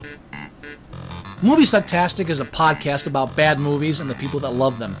Movie Sucktastic is a podcast about bad movies and the people that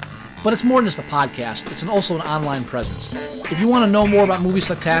love them. But it's more than just a podcast. It's also an online presence. If you want to know more about Movie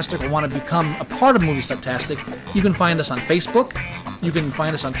Sucktastic or want to become a part of Movie Sucktastic, you can find us on Facebook. You can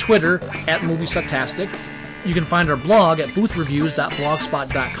find us on Twitter at Movie Sucktastic. You can find our blog at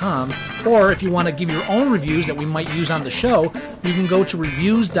boothreviews.blogspot.com. Or if you want to give your own reviews that we might use on the show, you can go to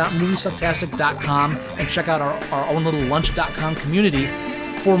reviews.moviesucktastic.com and check out our own little lunch.com community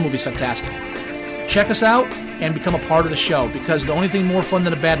for Movie Sucktastic. Check us out and become a part of the show, because the only thing more fun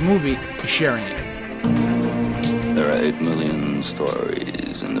than a bad movie is sharing it. There are 8 million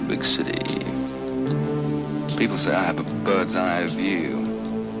stories in the big city. People say I have a bird's eye view,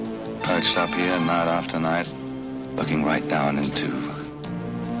 perched up here night after night, looking right down into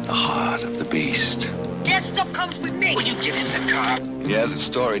the heart of the beast. That stuff comes with me. Will you get in the car? Yes, it's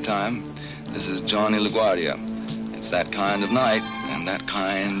story time. This is Johnny LaGuardia. It's that kind of night and that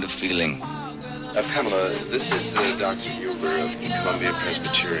kind of feeling. Pamela, this is Dr. Huber of Columbia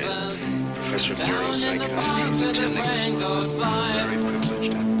Presbyterian, professor of neuropsychiatry. He's attending this morning. Very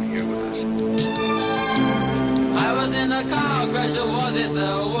privileged to have him here with us. I was in a car crash, or was it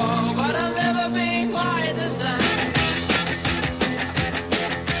the war? But I've never been quite the same.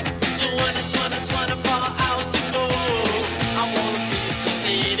 24 hours to go. I wanna be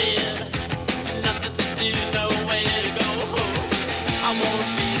sedated. Nothing to do, nowhere to go. I wanna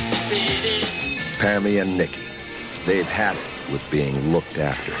be sedated. Pammy and Nikki, they've had it with being looked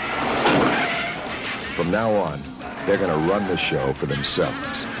after. From now on, they're going to run the show for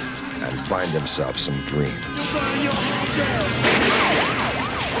themselves and find themselves some dreams.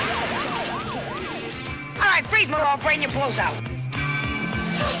 All right, breathe, Monroe. Brain your blows out.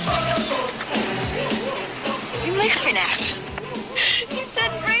 What are you laughing at? You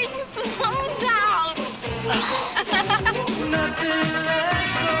said brain your blows out.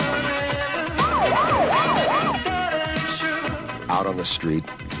 Out on the street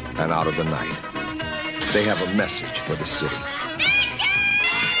and out of the night, they have a message for the city.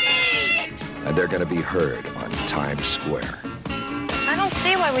 And they're going to be heard on Times Square. I don't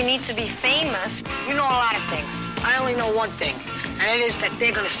see why we need to be famous. You know a lot of things. I only know one thing, and it is that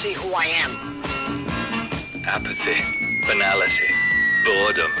they're gonna see who I am. Apathy, banality,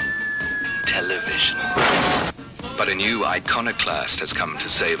 boredom, television. But a new iconoclast has come to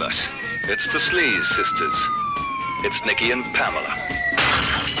save us. It's the Sleaze Sisters. It's Nikki and Pamela.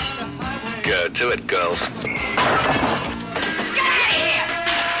 Go to it, girls. Get out of here!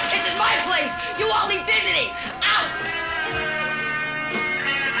 This is my place! You all leave visiting! Out!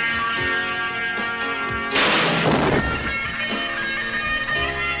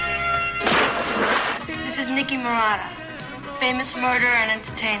 This is Nikki Murata, famous murderer and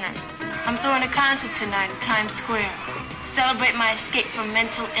entertainer. I'm throwing a concert tonight in Times Square to celebrate my escape from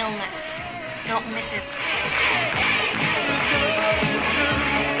mental illness. Don't miss it.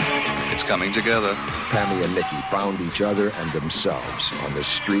 It's coming together. Pammy and Nikki found each other and themselves on the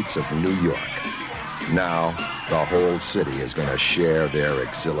streets of New York. Now, the whole city is going to share their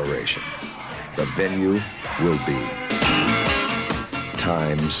exhilaration. The venue will be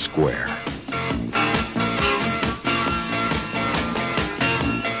Times Square.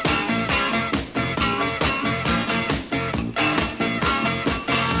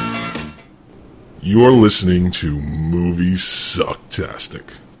 You're listening to Movie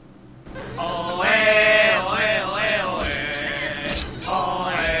Sucktastic.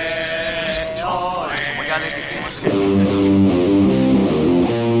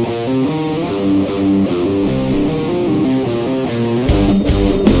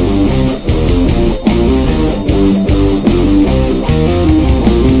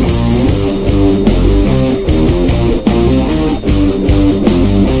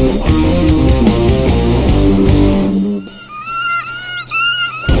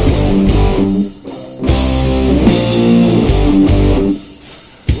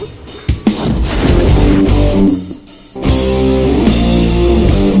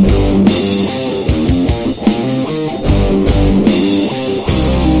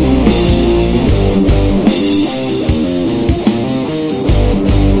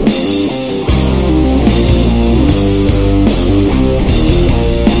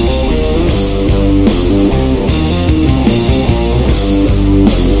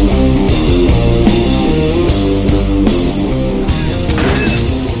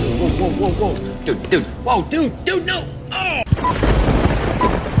 Dude, no!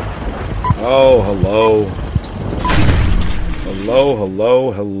 Oh, hello.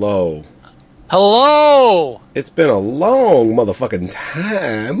 Hello. Hello! It's been a long motherfucking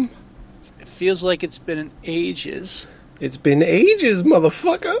time. It feels like it's been ages. It's been ages,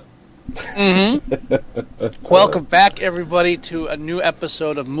 motherfucker. Welcome back, everybody, to a new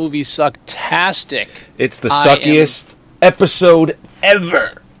episode of Movie Sucktastic. It's the suckiest episode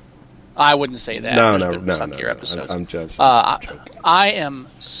ever. I wouldn't say that. No. Episodes. I'm just joking. I am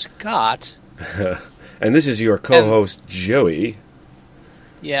Scott. And this is your co-host, Joey.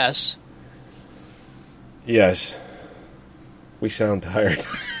 Yes. Yes. We sound tired.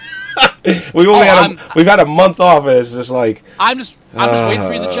 We've had a month off, and it's just like I'm just waiting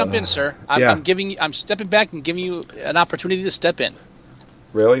for you to jump in, sir. I'm stepping back and giving you an opportunity to step in.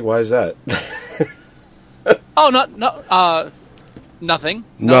 Really? Why is that? Nothing.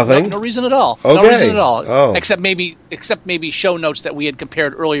 Nothing. No reason at all. Okay. No reason at all. Oh. Except maybe show notes that we had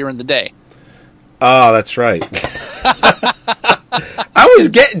compared earlier in the day. Oh, that's right. I was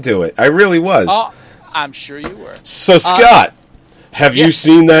getting to it. I really was. Oh, I'm sure you were. So, Scott, have you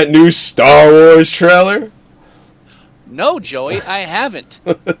seen that new Star Wars trailer? No, Joey, I haven't.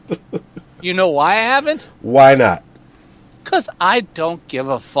 You know why I haven't? Why not? Because I don't give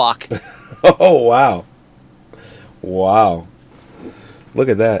a fuck. Oh, wow. Wow. Look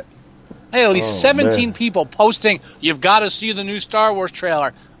at that. Hey, at least 17 people posting, you've got to see the new Star Wars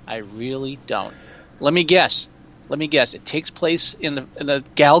trailer. I really don't. Let me guess. It takes place in the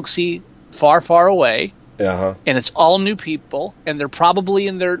galaxy far, far away. Uh-huh. And it's all new people, and they're probably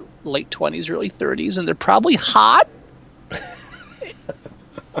in their late 20s, early 30s, and they're probably hot.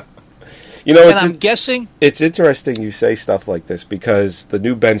 I'm guessing... It's interesting you say stuff like this, because the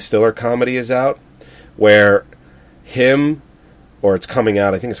new Ben Stiller comedy is out, where it's coming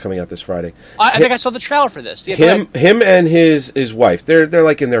out, I think it's coming out this Friday. I think I saw the trailer for this. Yeah, him and his wife, they're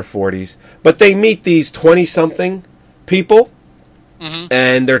like in their 40s, but they meet these 20-something people,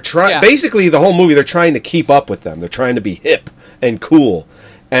 and they're trying, basically the whole movie, they're trying to keep up with them. They're trying to be hip and cool.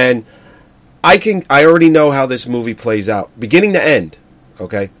 And I already know how this movie plays out, beginning to end,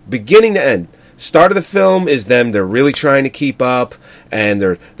 okay? Beginning to end. Start of the film is them, they're really trying to keep up, and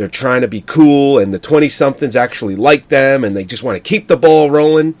they're trying to be cool, and the 20-somethings actually like them, and they just want to keep the ball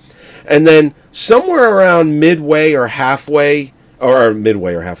rolling. And then somewhere around midway or halfway, it's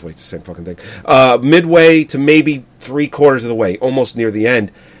the same fucking thing, midway to maybe 3/4 of the way, almost near the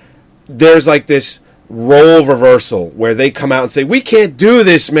end, there's like this role reversal where they come out and say, we can't do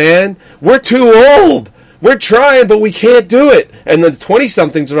this, man. We're too old. We're trying, but we can't do it. And the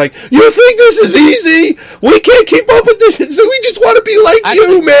 20-somethings are like, you think this is easy? We can't keep up with this, so we just want to be like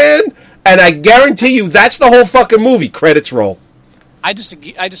you, man. And I guarantee you, that's the whole fucking movie. Credits roll. I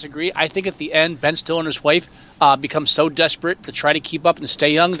disagree. I think at the end, Ben Stiller and his wife become so desperate to try to keep up and stay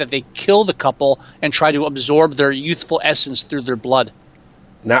young that they kill the couple and try to absorb their youthful essence through their blood.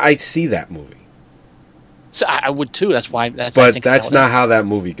 Now, I'd see that movie. So I would too. That's why. But that's not how that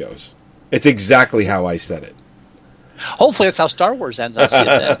movie goes. It's exactly how I said it. Hopefully that's how Star Wars ends. I'll see it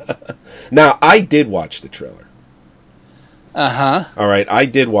then. Now, I did watch the trailer. Uh-huh. All right, I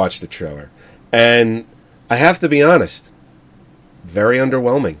did watch the trailer. And I have to be honest, very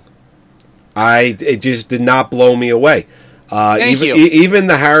underwhelming. It just did not blow me away. Even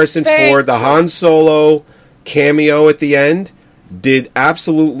the Harrison Ford, the Han Solo cameo at the end did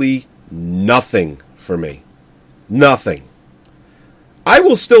absolutely nothing for me. Nothing. I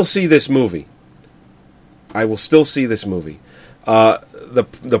will still see this movie. The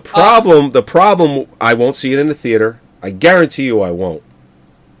problem, I won't see it in the theater. I guarantee you I won't.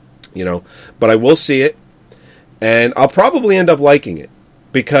 But I will see it, and I'll probably end up liking it,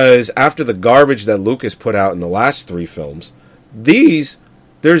 because after the garbage that Lucas put out in the last 3 films, it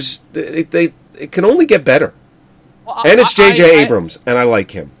can only get better. Well, and it's J.J. Abrams, and I like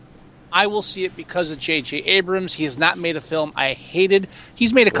him. I will see it because of J.J. Abrams. He has not made a film I hated.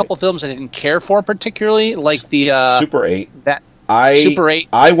 He's made a couple films I didn't care for particularly, like the Super 8. Super 8.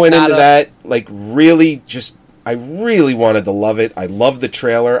 I went into that like really just. I really wanted to love it. I loved the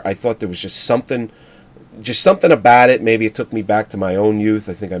trailer. I thought there was just something about it. Maybe it took me back to my own youth.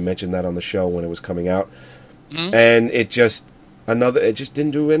 I think I mentioned that on the show when it was coming out, and it just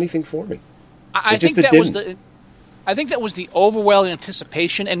didn't do anything for me. I think that was the overwhelming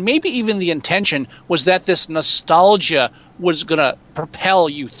anticipation, and maybe even the intention was that this nostalgia was going to propel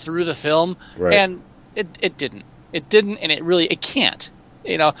you through the film, right. And it didn't. It didn't, and it can't.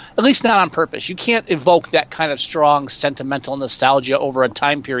 At least not on purpose. You can't evoke that kind of strong sentimental nostalgia over a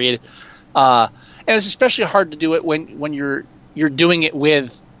time period, and it's especially hard to do it when you're doing it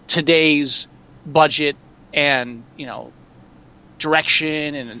with today's budget and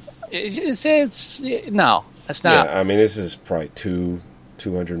direction, and it's no. That's not. Yeah, I mean, this is probably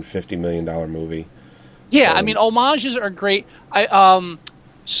 $250 million movie. Yeah, I mean, homages are great.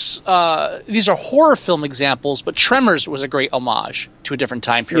 these are horror film examples, but Tremors was a great homage to a different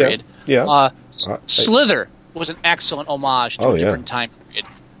time period. Yeah. Slither was an excellent homage to a different time period.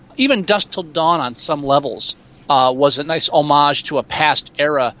 Even Dusk Till Dawn, on some levels, was a nice homage to a past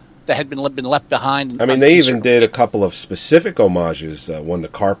era that had been left behind. I mean, they even did a couple of specific homages. One to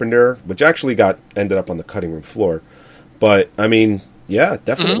Carpenter, which actually ended up on the cutting room floor. But I mean, yeah,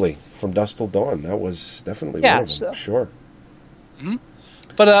 definitely from Dusk Till Dawn. That was definitely one of them. Sure. Mm-hmm.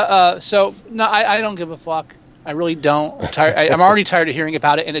 But so no, I don't give a fuck. I really don't. I'm already tired of hearing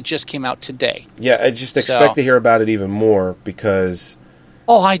about it, and it just came out today. Yeah, I just expect to hear about it even more because.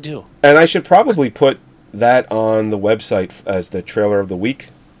 Oh, I do. And I should probably put that on the website as the trailer of the week.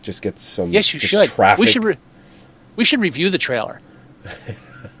 Just get some. Yes, you should. Traffic. We should review the trailer.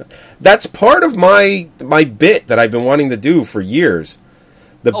 That's part of my bit that I've been wanting to do for years.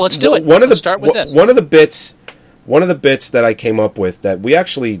 Let's do it. Let's start with this. One of the bits that I came up with that we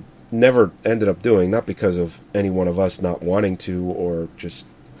actually never ended up doing, not because of any one of us not wanting to or just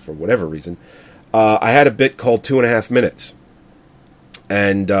for whatever reason. I had a bit called 2.5 minutes,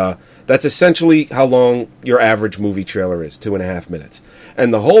 and that's essentially how long your average movie trailer is, 2.5 minutes.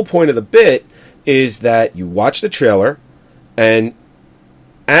 And the whole point of the bit is that you watch the trailer, and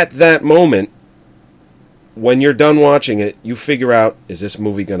at that moment, when you're done watching it, you figure out, is this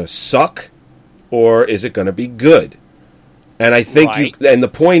movie going to suck, or is it going to be good? And I think and the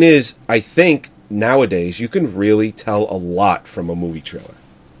point is, I think nowadays you can really tell a lot from a movie trailer.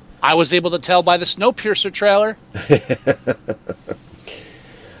 I was able to tell by the Snowpiercer trailer. That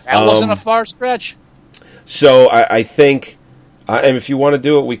wasn't a far stretch. So I think, and if you want to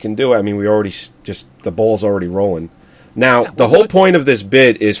do it, we can do it. I mean, we already the ball's already rolling. Now, the whole point of this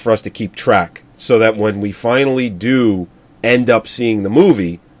bit is for us to keep track, so that when we finally do end up seeing the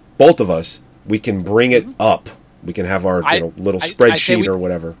movie, both of us, we can bring it up. We can have our little spreadsheet or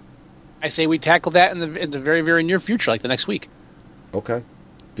whatever. I say we tackle that in the very, very near future, like the next week. Okay.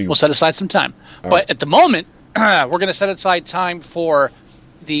 We'll set aside some time. But at the moment, we're going to set aside time for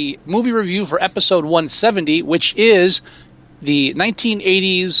the movie review for episode 170, which is the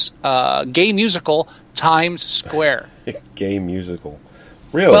 1980s gay musical Times Square. Gay musical,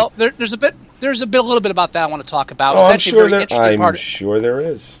 really? Well, there's a little bit about that I want to talk about. Oh, I'm sure there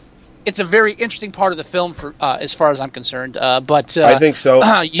is. It's a very interesting part of the film, for as far as I'm concerned. But I think so,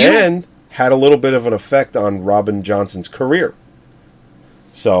 and had a little bit of an effect on Robin Johnson's career.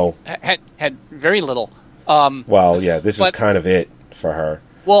 So had very little. Well, yeah, this was kind of it for her.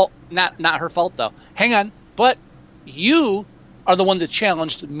 Well, not her fault though. Hang on, but you are the one that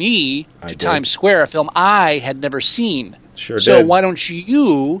challenged me to Times Square, a film I had never seen. Sure did. So why don't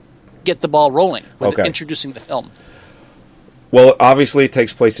you get the ball rolling with introducing the film? Well, obviously it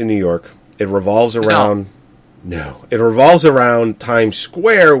takes place in New York. It revolves around... No. It revolves around Times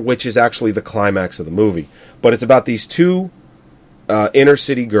Square, which is actually the climax of the movie. But it's about these two inner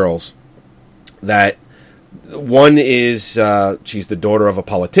city girls that... One is... she's the daughter of a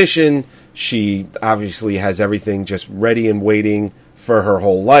politician. She obviously has everything just ready and waiting for her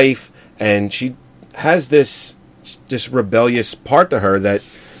whole life. And she has this rebellious part to her that,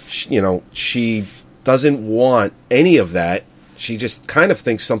 she doesn't want any of that. She just kind of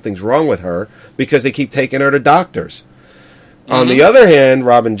thinks something's wrong with her because they keep taking her to doctors. Mm-hmm. On the other hand,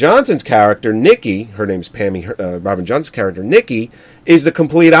 Robin Johnson's character, Nikki, her name's Pammy, Robin Johnson's character, Nikki, is the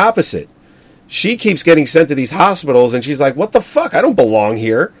complete opposite. She keeps getting sent to these hospitals, and she's like, what the fuck? I don't belong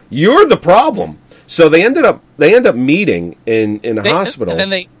here. You're the problem. So they end up meeting in a hospital.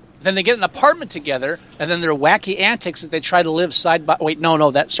 And then they get an apartment together, and then their wacky antics as they try to live side by. Wait, no,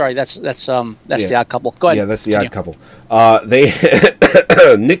 that's the Odd Couple. Go ahead. Yeah, that's the Odd Couple.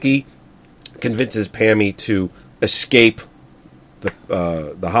 Nikki convinces Pammy to escape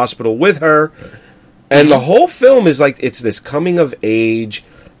the hospital with her, and the whole film is like it's this coming of age,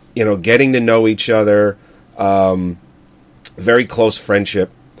 getting to know each other, very close friendship.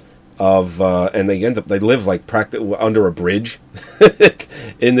 And they live like practically under a bridge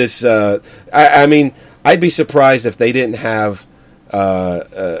in this. I mean, I'd be surprised if they didn't have,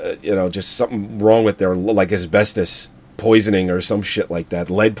 just something wrong with their like asbestos poisoning or some shit like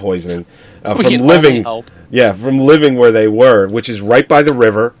that, lead poisoning from living where they were, which is right by the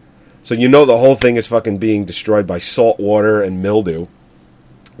river. So the whole thing is fucking being destroyed by salt water and mildew.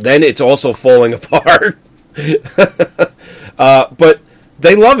 Then it's also falling apart. But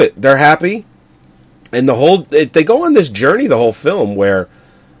they love it. They're happy. And they go on this journey the whole film where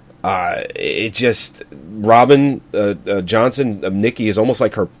it just... Robin Johnson, Nikki, is almost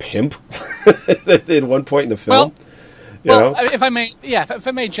like her pimp at one point in the film. If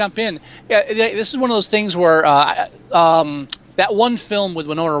I may jump in. Yeah, this is one of those things where that that one film with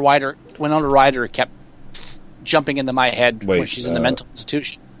Winona Ryder kept jumping into my head when she's in the mental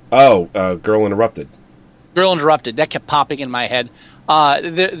institution. Oh, Girl Interrupted. Girl Interrupted. That kept popping in my head.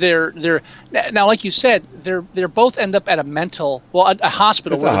 They're now, like you said, they're both end up at a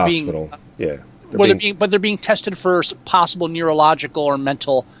hospital. It's a hospital. They're being tested for possible neurological or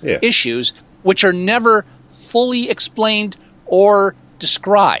mental issues, which are never fully explained or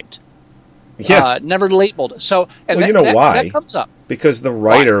described. Yeah, never labeled. So, and you know why? That comes up because the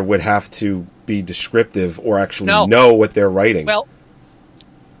writer would have to be descriptive or actually know what they're writing. Well,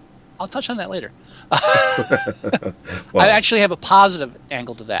 I'll touch on that later. I actually have a positive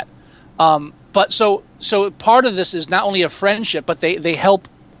angle to that. But so part of this is not only a friendship, but they help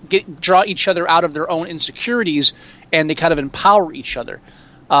draw each other out of their own insecurities, and they kind of empower each other.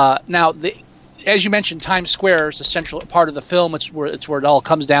 Now, as you mentioned, Times Square is a central part of the film. It's where it all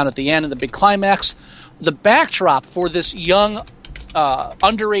comes down at the end and the big climax. The backdrop for this young,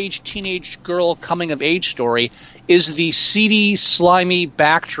 underage teenage girl coming of age story is the seedy, slimy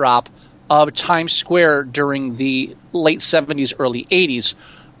backdrop of Times Square during the late 70s, early 80s,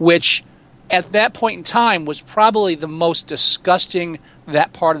 which at that point in time was probably the most disgusting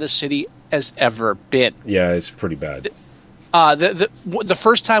that part of the city has ever been. Yeah, it's pretty bad. The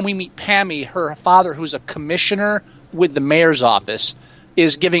first time we meet Pammy, her father, who's a commissioner with the mayor's office,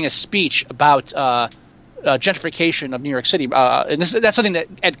 is giving a speech about gentrification of New York City. And that's something that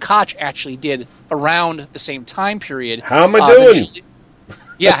Ed Koch actually did around the same time period. How am I doing?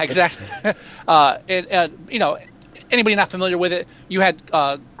 Yeah, exactly. Anybody not familiar with it, you had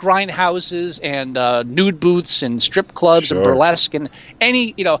grindhouses and nude booths and strip clubs and burlesque and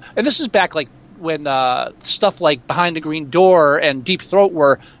and this is back like when stuff like Behind the Green Door and Deep Throat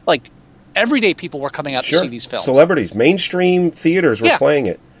were like everyday people were coming out to see these films. Celebrities, mainstream theaters were playing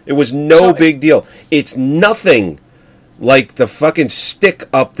it. It was no big deal. It's nothing like the fucking stick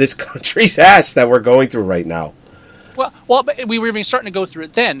up this country's ass that we're going through right now. Well, but we were even starting to go through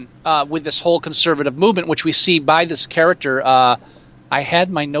it then with this whole conservative movement, which we see by this character. I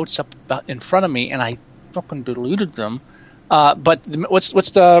had my notes up in front of me, and I fucking deleted them. But what's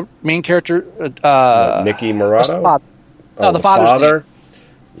the main character? Nicky Morato? The father.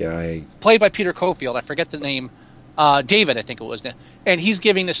 Yeah, played by Peter Cofield. I forget the name. David, I think it was. And he's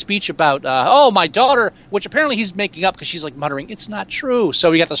giving a speech about, my daughter, which apparently he's making up because she's like muttering, it's not true.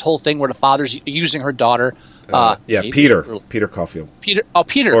 So we got this whole thing where the father's using her daughter. Peter Caulfield.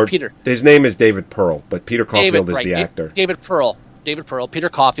 Peter. His name is David Pearl, but Peter Caulfield is the actor. David Pearl, Peter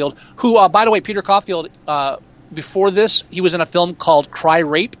Caulfield, who, by the way, Peter Caulfield, before this, he was in a film called Cry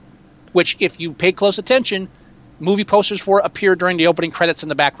Rape, which, if you pay close attention, movie posters for appear during the opening credits in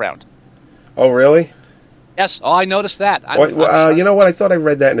the background. Oh, really? Yes. Oh, I noticed that. You know what? I thought I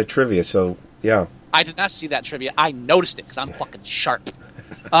read that in a trivia, so, yeah. I did not see that trivia. I noticed it because I'm fucking sharp.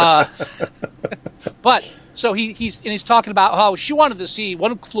 But so he's talking about how she wanted to see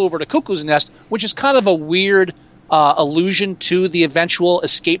One Flew Over the Cuckoo's Nest, which is kind of a weird allusion to the eventual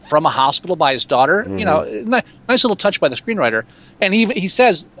escape from a hospital by his daughter. Mm-hmm. Nice little touch by the screenwriter. And he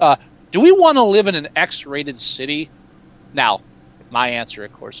says, "Do we want to live in an X-rated city?" Now, my answer,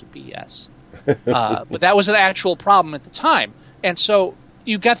 of course, would be yes. But that was an actual problem at the time, and so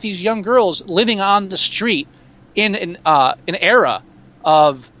you got these young girls living on the street in an era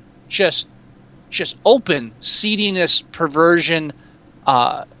of just open seediness, perversion,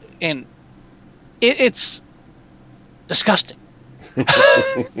 and it's disgusting.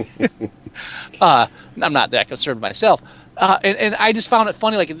 I'm not that concerned myself. And I just found it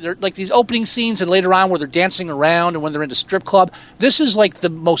funny, like these opening scenes and later on where they're dancing around and when they're in the strip club. This is like the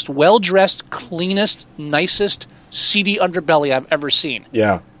most well-dressed, cleanest, nicest, seedy underbelly I've ever seen.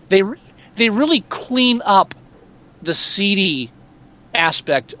 Yeah. They really clean up the seedy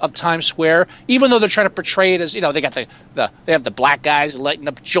aspect of Times Square, even though they're trying to portray it as, they got they have the black guys lighting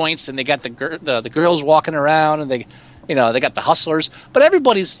up joints and they got the girls walking around and they got the hustlers, but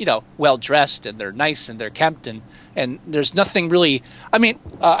everybody's, well dressed and they're nice and they're kempt and there's nothing really. I mean,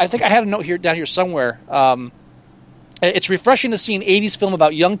 I think I had a note down here somewhere. It's refreshing to see an 80s film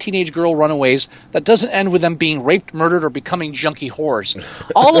about young teenage girl runaways that doesn't end with them being raped, murdered, or becoming junkie whores.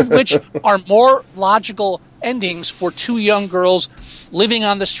 All of which are more logical endings for two young girls living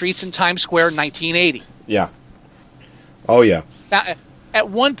on the streets in Times Square in 1980. Yeah. Oh, yeah. Now, at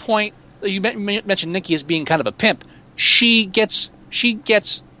one point, you mentioned Nikki as being kind of a pimp. She gets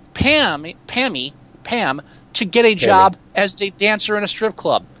Pam to get a job as a dancer in a strip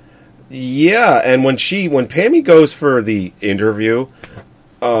club. Yeah, and when Pammy goes for the interview,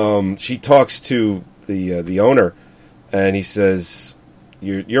 she talks to the owner, and he says,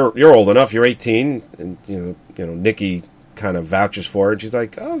 "You're old enough. You're 18." And Nikki kind of vouches for her, and she's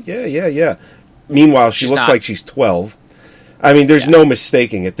like, "Oh yeah." Meanwhile, she looks like she's 12. I mean, there's no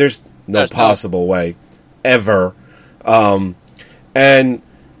mistaking it. There's no possible way ever. And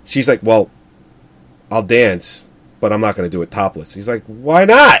she's like, "Well, I'll dance, but I'm not going to do it topless." He's like, "Why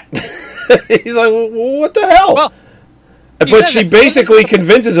not?" He's like, well, "What the hell?" Well, but she basically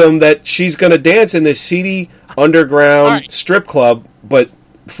convinces him that she's going to dance in this seedy underground strip club, but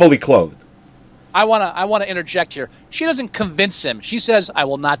fully clothed. I want to interject here. She doesn't convince him. She says, "I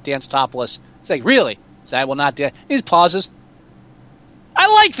will not dance topless." It's like, really? Say, "I will not dance." He pauses.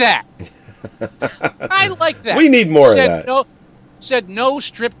 I like that. I like that. We need more of that. Said no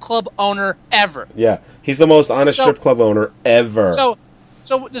strip club owner ever. Yeah, he's the most honest strip club owner ever.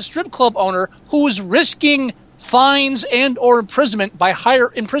 So the strip club owner who's risking fines and or imprisonment by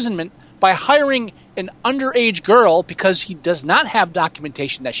hiring an underage girl because he does not have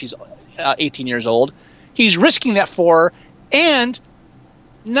documentation that she's 18 years old. He's risking that for her and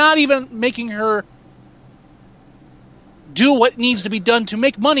not even making her do what needs to be done to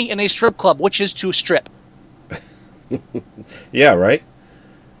make money in a strip club, which is to strip. Yeah, right?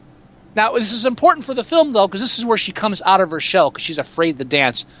 Now, this is important for the film, though, because this is where she comes out of her shell because she's afraid to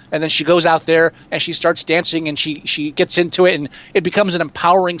dance. And then she goes out there and she starts dancing and she gets into it and it becomes an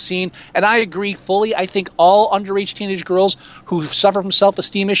empowering scene. And I agree fully. I think all underage teenage girls who suffer from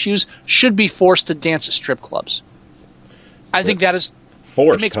self-esteem issues should be forced to dance at strip clubs. I think that is...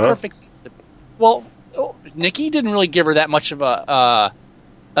 Forced, it makes perfect sense. Well, Nikki didn't really give her that much of an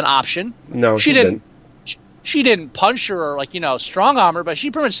option. No, she didn't. She didn't punch her or strong arm her, but she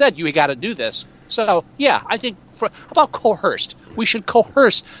pretty much said, "You got to do this." So yeah, I think how about coerced? We should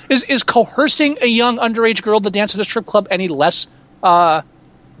coerce. Is coercing a young underage girl to dance at a strip club any less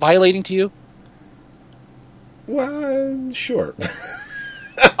violating to you? Well, sure.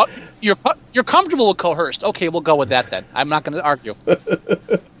 You're comfortable with coerced. Okay, we'll go with that then. I'm not going to argue.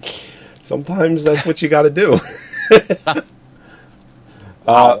 Sometimes that's what you got to do.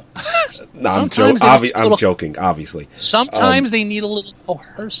 No, I'm joking, obviously. Sometimes they need a little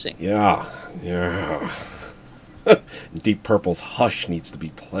coercing. Yeah. Deep Purple's Hush needs to be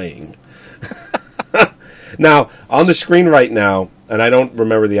playing. Now, on the screen right now, and I don't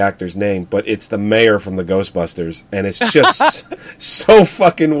remember the actor's name, but it's the mayor from the Ghostbusters, and it's just so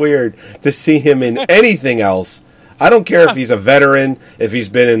fucking weird to see him in anything else. I don't care if he's a veteran, if he's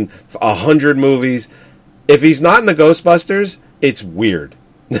been in 100 movies. If he's not in the Ghostbusters, it's weird.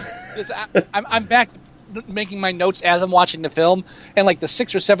 I'm back making my notes as I'm watching the film, and like the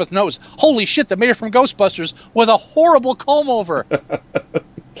 6th or 7th note is, "Holy shit, the mayor from Ghostbusters with a horrible comb over."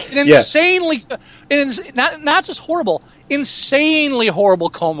 Insanely, not just horrible, insanely horrible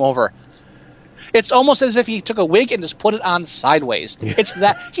comb over. It's almost as if he took a wig and just put it on sideways. It's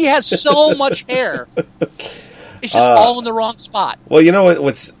that he has so much hair. It's just all in the wrong spot. Well, you know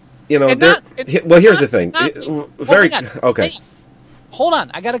what's here's the thing. Okay. Hold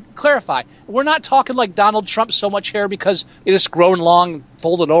on, I got to clarify. We're not talking like Donald Trump, so much hair because it is grown long and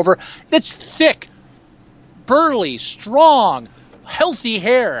folded over. It's thick, burly, strong, healthy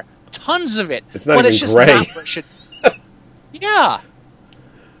hair, tons of it. It's not even gray. Yeah.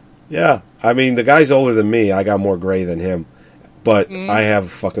 Yeah, I mean, the guy's older than me. I got more gray than him, but I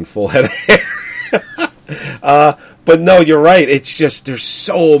have fucking full head of hair. But no, you're right. It's just there's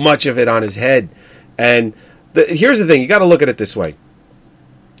so much of it on his head. And here's the thing. You got to look at it this way.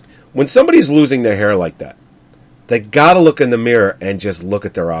 When somebody's losing their hair like that, they got to look in the mirror and just look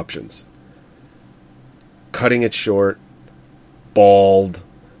at their options. Cutting it short, bald,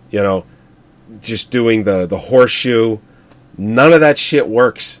 just doing the horseshoe. None of that shit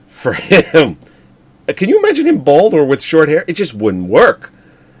works for him. Can you imagine him bald or with short hair? It just wouldn't work.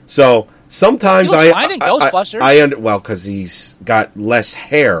 So sometimes because he's got less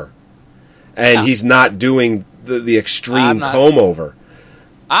hair, and he's not doing the extreme comb over.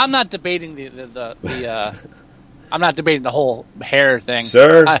 I'm not debating I'm not debating the whole hair thing,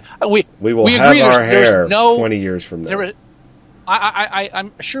 sir. We will have our hair 20 years from now.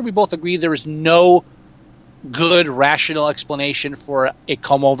 I'm sure we both agree there is no good rational explanation for a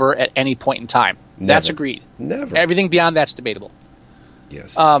comb over at any point in time. Never. That's agreed. Never. Everything beyond that's debatable.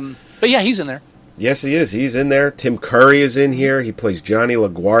 Yes. But yeah, he's in there. Yes, he is. He's in there. Tim Curry is in here. He plays Johnny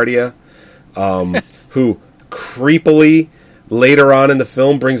LaGuardia, who creepily later on in the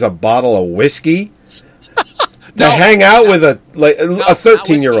film brings a bottle of whiskey to hang out with a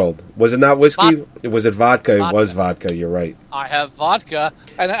 13-year-old. Was it not whiskey? Was it vodka? It was vodka. You're right. I have vodka,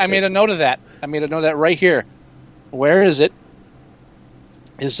 and I made a note of that. I made a note of that right here. Where is it?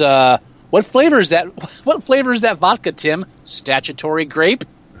 What flavor is that? What flavor is that vodka, Tim? Statutory grape?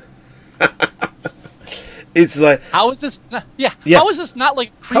 It's like, how is this? Yeah. How is this not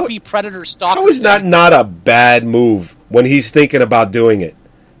like creepy predator stalker? How is that not a bad move when he's thinking about doing it?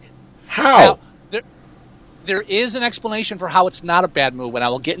 How? Now, there is an explanation for how it's not a bad move, and I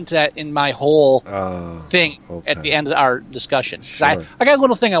will get into that in my whole thing at the end of our discussion. Sure. I got a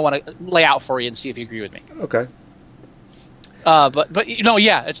little thing I want to lay out for you and see if you agree with me. Okay. But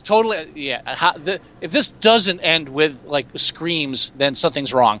it's totally if this doesn't end with like screams, then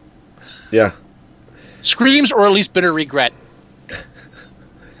something's wrong. Yeah. Screams or at least bitter regret.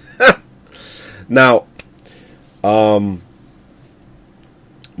 Now,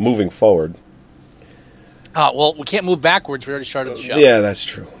 moving forward. Well, we can't move backwards. We already started the show. Yeah, that's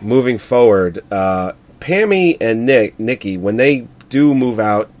true. Moving forward, Pammy and Nikki, when they do move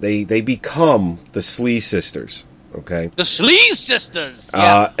out, they become the Sleaze Sisters. Okay, the Sleaze Sisters.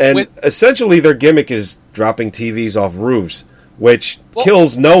 Yeah. And essentially, their gimmick is dropping TVs off roofs, which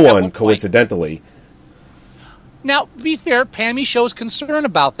kills no one coincidentally. Now, to be fair, Pammy shows concern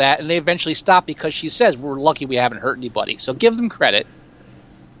about that, and they eventually stop because she says, "We're lucky we haven't hurt anybody." So give them credit.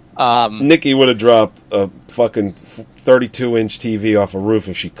 Nikki would have dropped a fucking 32-inch TV off a roof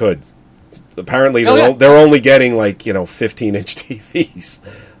if she could. Apparently, they're only getting 15-inch TVs.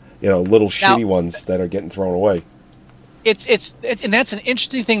 Little shitty ones that are getting thrown away. It's and that's an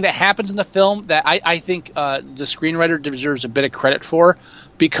interesting thing that happens in the film that I think the screenwriter deserves a bit of credit for,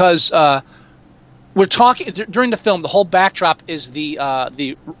 because we're talking during the film. The whole backdrop is the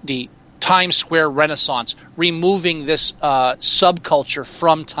Times Square Renaissance, removing this subculture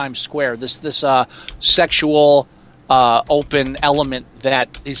from Times Square. This sexual open element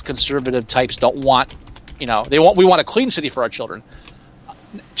that these conservative types don't want. We want a clean city for our children.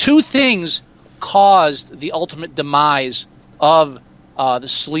 Two things caused the ultimate demise of the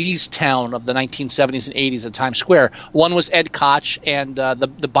sleaze town of the 1970s and 80s at Times Square. One was Ed Koch and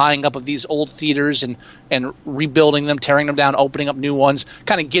the buying up of these old theaters and rebuilding them, tearing them down, opening up new ones,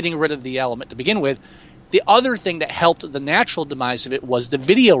 kind of getting rid of the element to begin with. The other thing that helped the natural demise of it was the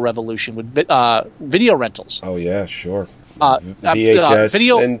video revolution with video rentals. Oh, yeah, sure.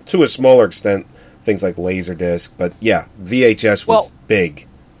 VHS, and to a smaller extent, things like Laserdisc. But yeah, VHS was big.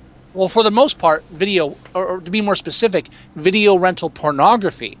 Well, for the most part, video, or to be more specific, video rental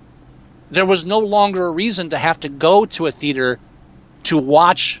pornography. There was no longer a reason to have to go to a theater to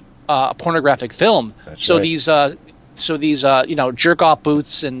watch a pornographic film. That's right. These jerk-off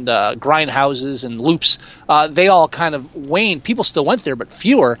booths and grindhouses and loops, they all kind of waned. People still went there, but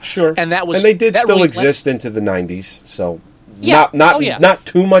fewer. Sure. And they did still really exist into the 90s. So not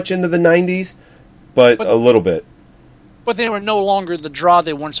too much into the 90s, but a little bit. But they were no longer the draw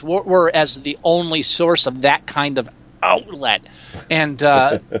they once were as the only source of that kind of outlet. And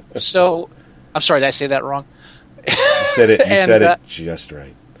so, I'm sorry, did I say that wrong? You said it just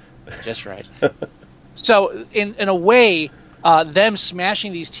right. Just right. So, in a way, them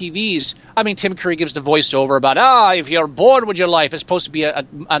smashing these TVs, I mean, Tim Curry gives the voiceover about, if you're bored with your life, it's supposed to be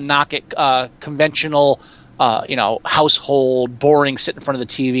a knock at conventional, household, boring, sit in front of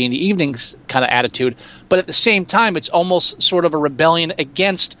the TV in the evenings kind of attitude. But at the same time, it's almost sort of a rebellion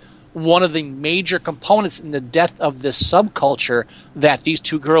against one of the major components in the death of this subculture that these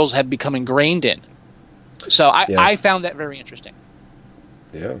two girls have become ingrained in. So I found that very interesting.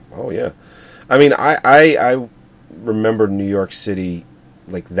 Yeah. Oh, yeah. I mean, I remember New York City,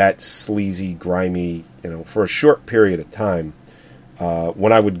 like that sleazy, grimy, for a short period of time.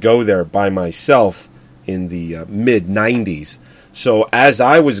 When I would go there by myself in the mid-'90s. So as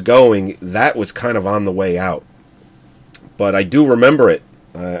I was going, that was kind of on the way out. But I do remember it.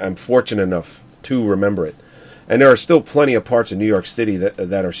 I'm fortunate enough to remember it. And there are still plenty of parts of New York City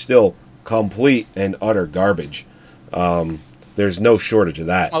that are still complete and utter garbage. There's no shortage of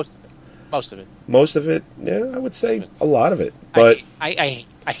that. Most of it. Most of it? Yeah, I would say a lot of it. But I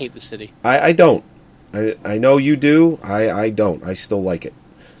hate the city. I don't. I know you do. I don't. I still like it.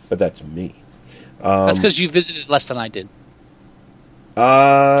 But that's me. That's because you visited less than I did.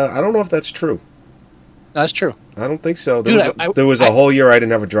 I don't know if that's true. No, that's true. I don't think so. There was a whole year I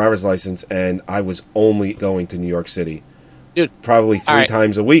didn't have a driver's license, and I was only going to New York City. Dude, probably three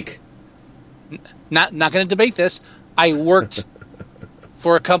times a week. Not going to debate this. I worked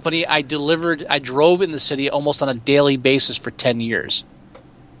for a company. I drove in the city almost on a daily basis for 10 years,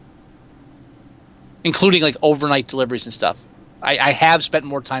 including like overnight deliveries and stuff. I have spent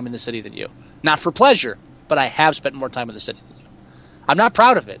more time in the city than you. Not for pleasure, but I have spent more time in the city than you. I'm not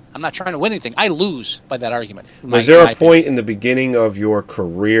proud of it. I'm not trying to win anything. I lose by that argument. Was there a point in the beginning of your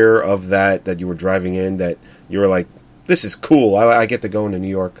career of that you were driving in that you were like, this is cool. I get to go into New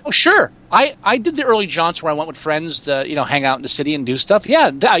York. Oh, sure. I did the early jaunts where I went with friends to, hang out in the city and do stuff.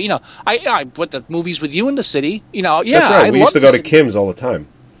 Yeah, I went to movies with you in the city. Yeah, that's right. We used to go to Kim's all the time.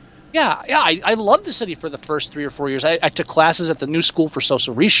 Yeah, I loved the city for the first 3 or 4 years. I took classes at the New School for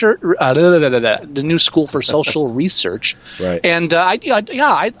Social Research, the New School for Social Research, right? And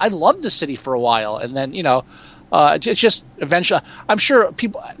I loved the city for a while, and then it's just eventually. I'm sure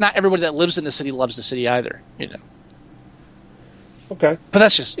not everybody that lives in the city loves the city either. Okay, but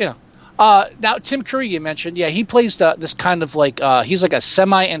that's just now Tim Curry you mentioned. Yeah, he plays this kind of like he's like a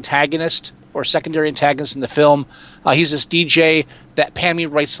semi-antagonist or secondary antagonist in the film. He's this DJ that Pammy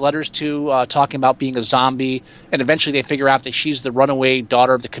writes letters to talking about being a zombie, and eventually they figure out that she's the runaway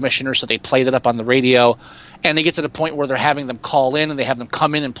daughter of the commissioner, so they play that up on the radio, and they get to the point where they're having them call in, and they have them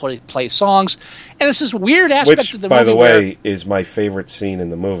come in and play songs, and it's this weird aspect of the movie. Which, by the way, is my favorite scene in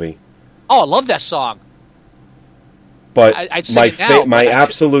the movie. Oh, I love that song. But my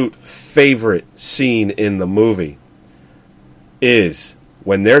absolute favorite scene in the movie is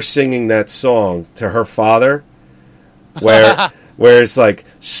when they're singing that song to her father, where it's like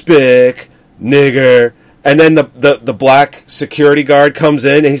spick nigger, and then the black security guard comes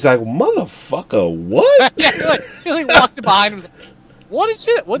in and he's like, motherfucker, what? Yeah, he like walks behind him. Like, what is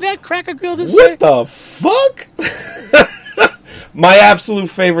it? What did that cracker girl just say? What the fuck? My absolute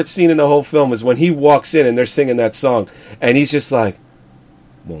favorite scene in the whole film is when he walks in and they're singing that song, and he's just like,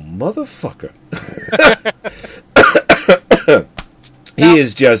 well, motherfucker. He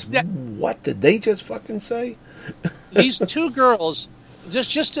is just, what did they just fucking say? These two girls,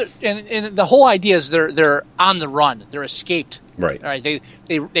 and the whole idea is they're on the run. They're escaped. Right. All right.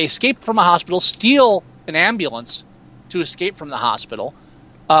 They escape from a hospital, steal an ambulance to escape from the hospital.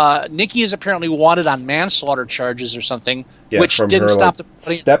 Nikki is apparently wanted on manslaughter charges or something, which didn't stop the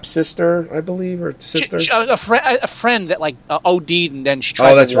stepsister, I believe, or sister. A friend that OD'd, and then she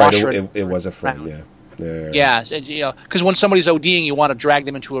tried to wash her. It was a friend. Yeah. Yeah, because when somebody's ODing, you want to drag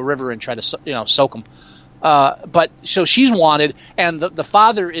them into a river and try to soak them. But so she's wanted, and the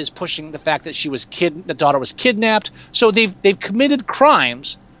father is pushing the fact that the daughter was kidnapped. So they've committed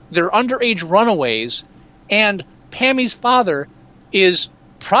crimes. They're underage runaways, and Pammy's father is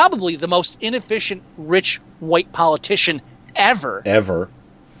probably the most inefficient rich white politician ever.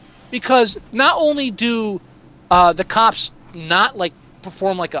 Because not only do the cops not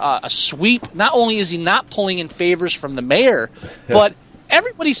perform a sweep, not only is he not pulling in favors from the mayor, but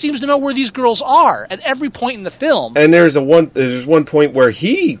everybody seems to know where these girls are at every point in the film. And there's one point where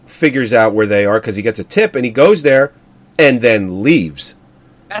he figures out where they are because he gets a tip and he goes there and then leaves.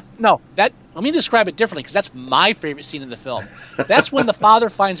 Let me describe it differently because that's my favorite scene in the film. That's when the father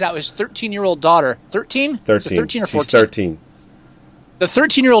finds out his 13-year-old daughter, 13? 13. 13 or 14? She's 13. The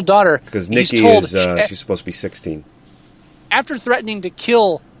 13-year-old daughter, because Nikki is she's supposed to be 16. After threatening to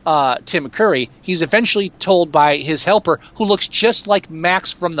kill Tim Curry, he's eventually told by his helper, who looks just like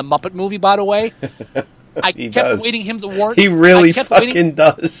Max from the Muppet movie, by the way. I kept waiting him to warn. He really fucking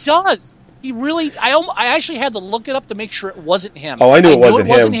does. He does. He really. I actually had to look it up to make sure it wasn't him. Oh, I knew it wasn't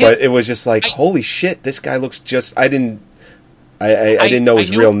him, but it was just like, holy shit, this guy looks just. I didn't know his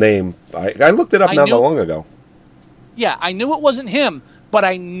real name. I looked it up not that long ago. Yeah, I knew it wasn't him, but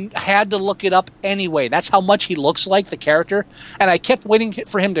I had to look it up anyway. That's how much he looks like the character, and I kept waiting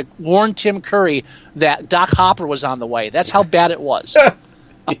for him to warn Tim Curry that Doc Hopper was on the way. That's how bad it was.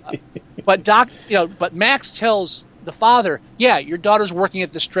 But Max tells the father, yeah, your daughter's working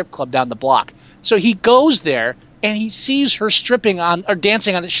at the strip club down the block. So he goes there and he sees her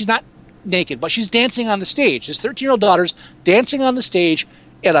dancing on it. She's not naked, but she's dancing on the stage. His 13-year-old daughter's dancing on the stage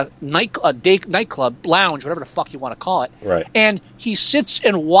at a nightclub, lounge, whatever the fuck you want to call it. Right. And he sits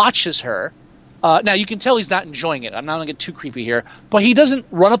and watches her. Now you can tell he's not enjoying it. I'm not going to get too creepy here, but he doesn't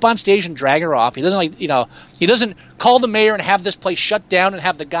run up on stage and drag her off. He doesn't he doesn't call the mayor and have this place shut down and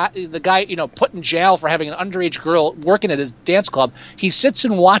have the guy put in jail for having an underage girl working at a dance club. He sits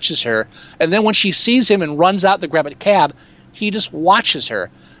and watches her, and then when she sees him and runs out to grab a cab, he just watches her.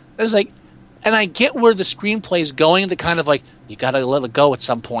 It's like, and I get where the screenplay is going, to kind of like, you got to let it go at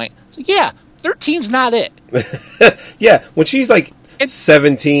some point. It's like, yeah, 13's not it. Yeah, when she's like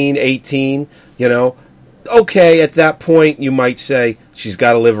 17, 18, okay, at that point you might say she's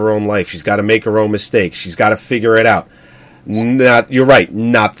got to live her own life. She's got to make her own mistakes. She's got to figure it out. You're right,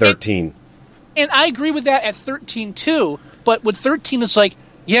 not 13. And I agree with that at 13 too, but with 13 it's like,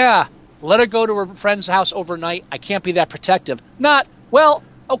 yeah, let her go to her friend's house overnight. I can't be that protective. Not, well,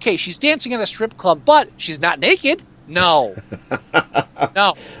 okay, she's dancing at a strip club, but she's not naked. No.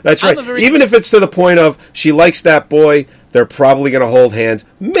 No. That's right. Even if it's to the point of she likes that boy, they're probably going to hold hands,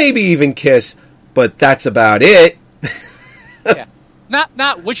 maybe even kiss, but that's about it. Yeah.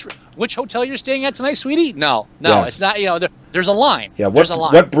 Not which hotel you're staying at tonight, sweetie? No, it's not. There's a line. Yeah, there's a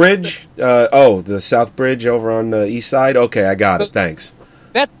line. What bridge? The South Bridge over on the east side? Okay, I got it. Thanks.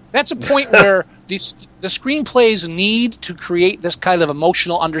 That's a point where the screenplays need to create this kind of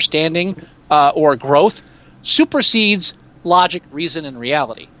emotional understanding or growth supersedes logic, reason, and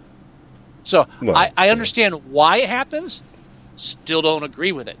reality. So I understand why it happens, still don't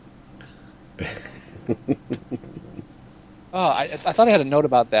agree with it. I thought I had a note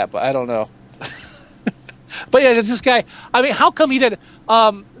about that, but I don't know. But yeah, this guy, I mean, how come he did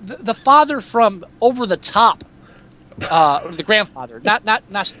the father from Over the Top, the grandfather, not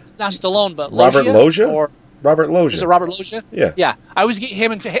Stallone, but Robert Loggia? Or Robert Loggia. Is it Robert Loggia? Yeah. Yeah. I always get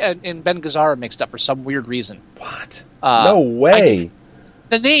him and Ben Gazzara mixed up for some weird reason. What? No way.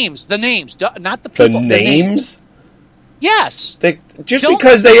 The names, not the people. The names? Yes.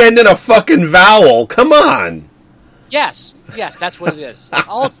 Because they end in a fucking vowel. Come on. Yes, that's what it is.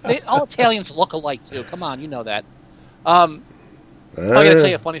 All Italians look alike, too. Come on, you know that. I gotta tell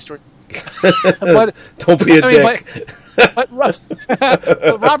you a funny story. But, don't be a dick. But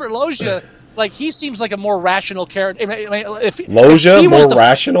Robert Loggia, like, he seems like a more rational character. Loggia, more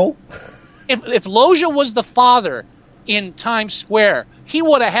rational? If Loggia was the father in Times Square, he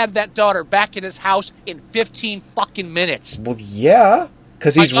would have had that daughter back in his house in 15 fucking minutes. Well, yeah,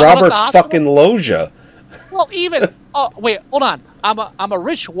 because he's Robert fucking Loggia. Well, even wait, hold on. I'm a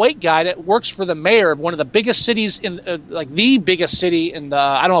rich white guy that works for the mayor of one of the biggest cities in the biggest city in the,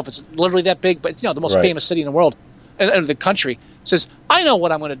 I don't know if it's literally that big, but the most famous city in the world and the country. Says, I know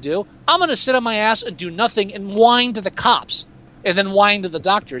what I'm going to do. I'm going to sit on my ass and do nothing and whine to the cops and then whine to the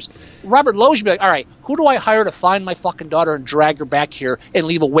doctors. Robert Loggia would be like, all right, who do I hire to find my fucking daughter and drag her back here and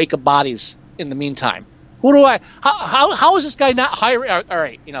leave a wake of bodies in the meantime? Who do I? How is this guy not hiring? All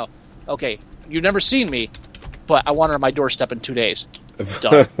right, okay. You've never seen me, but I want her on my doorstep in 2 days.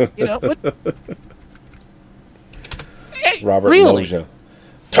 Done. But Robert really? Loggia.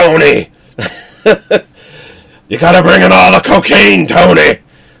 Tony! You gotta bring in all the cocaine, Tony!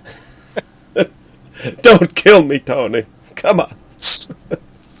 Don't kill me, Tony. Come on.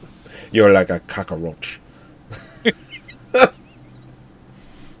 You're like a cockroach.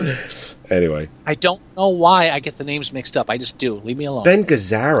 Anyway. I don't know why I get the names mixed up. I just do. Leave me alone. Ben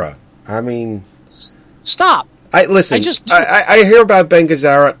Gazzara. I mean... Stop. I hear about Ben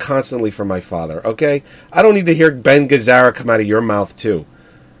Gazzara constantly from my father, okay? I don't need to hear Ben Gazzara come out of your mouth, too.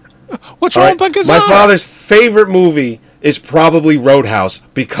 What's wrong with Ben Gazzara? My father's favorite movie is probably Roadhouse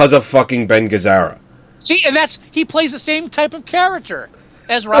because of fucking Ben Gazzara. See, and he plays the same type of character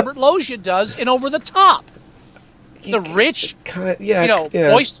as Robert Loggia does in Over the Top. The rich,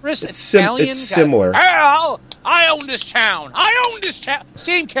 boisterous Italian it's similar. Guy. I own this town.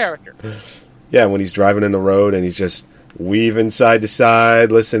 Same character. Yeah, when he's driving in the road and he's just weaving side to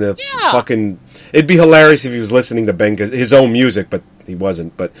side, listening to fucking... It'd be hilarious if he was listening to his own music, but he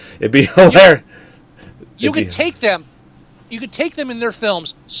wasn't. But it'd be hilarious. You could take them in their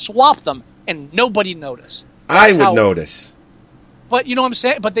films, swap them, and nobody notice. I would notice. But you know what I'm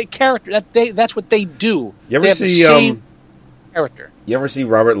saying? But that's what they do. You ever see the same character? You ever see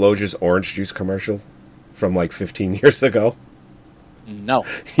Robert Loggia's orange juice commercial from like 15 years ago? No.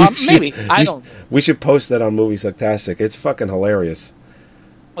 Maybe. I don't. We should post that on Movie Sucktastic. It's fucking hilarious.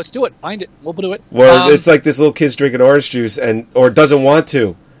 Let's do it. Find it. We'll do it. Well, it's like this little kid's drinking orange juice or doesn't want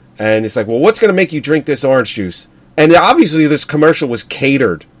to. And it's like, well, what's going to make you drink this orange juice? And obviously this commercial was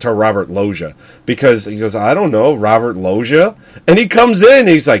catered to Robert Loggia because he goes, I don't know, Robert Loggia? And he comes in and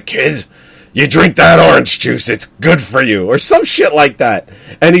he's like, kid, you drink that orange juice, it's good for you. Or some shit like that.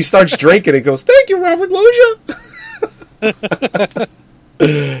 And he starts drinking and goes, thank you, Robert Loggia.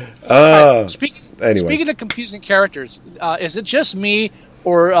 Speaking of confusing characters, is it just me,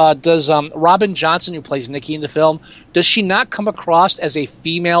 or does Robin Johnson, who plays Nikki in the film, does she not come across as a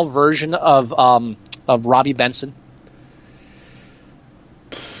female version of Robbie Benson?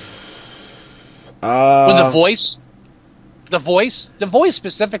 With the voice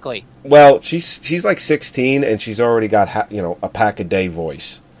specifically. Well, she's like 16 and she's already got a pack a day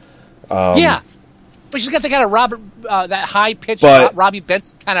voice. Yeah. But she's got the kind of that high pitched Robbie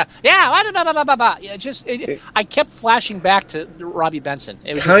Benson kind of I kept flashing back to Robbie Benson.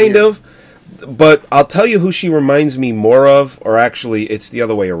 It was kind of, but I'll tell you who she reminds me more of, or actually, it's the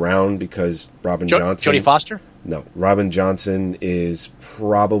other way around because Robin Johnson. Jodie Foster. No, Robin Johnson is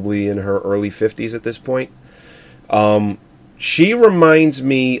probably in her early 50s at this point. She reminds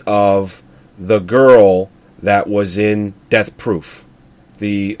me of the girl that was in Death Proof.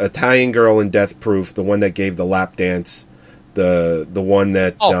 The Italian girl in Death Proof, the one that gave the lap dance, the one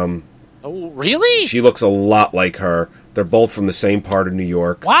that... Oh, really? She looks a lot like her, They're both from the same part of New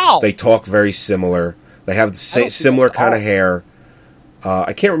York. Wow. They talk very similar. They have the similar kind of hair.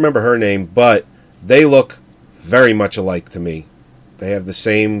 I can't remember her name, but they look very much alike to me. They have the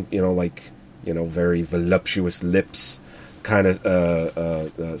same, very voluptuous lips kind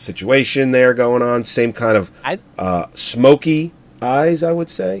of situation there going on. Same kind of smoky eyes, I would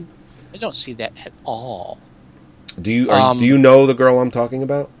say. I don't see that at all. Do you know the girl I'm talking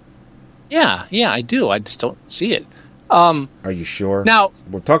about? Yeah, I do. I just don't see it. Are you sure? Now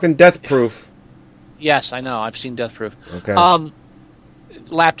we're talking Death Proof. Yes, I know. I've seen Death Proof. Okay.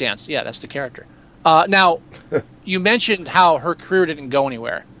 Lap Dance. Yeah, that's the character. Now, you mentioned how her career didn't go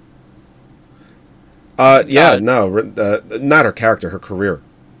anywhere. Not her character, her career.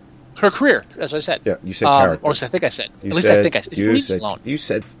 Her career, as I said. Yeah, you said character. Or I think I said. You said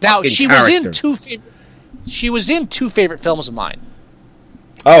now, she character. was in two favorite films of mine.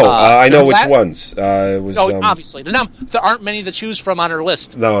 Oh, I know which ones. It was. Obviously. There aren't many to choose from on her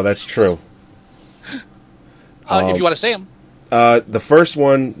list. No, that's true. If you want to say them. The first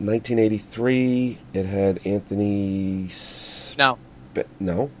one, 1983, it had Anthony... No.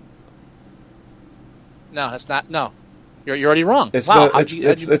 No? No, that's not... No. You're already wrong. It's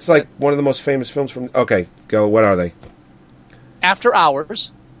like one of the most famous films from... Okay, go. What are they? After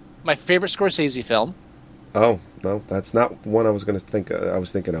Hours, my favorite Scorsese film. Oh, no, that's not one I was going to think. I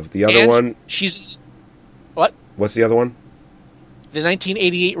was thinking of the other one. She's what? What's the other one? The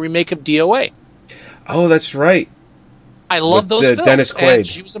 1988 remake of DOA. Oh, that's right. I love those films. Dennis Quaid. And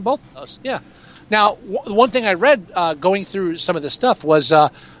she was in both of those. Yeah. Now, one thing I read going through some of this stuff was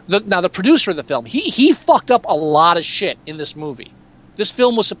the producer of the film. He fucked up a lot of shit in this movie. This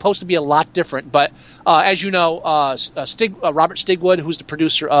film was supposed to be a lot different, but as you know, Robert Stigwood, who's the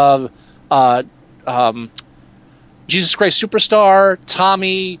producer of Jesus Christ Superstar,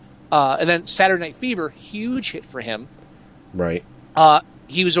 Tommy, and then Saturday Night Fever, huge hit for him. Right.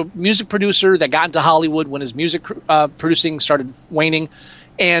 He was a music producer that got into Hollywood when his music producing started waning,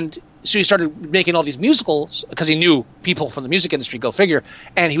 and so he started making all these musicals because he knew people from the music industry, go figure,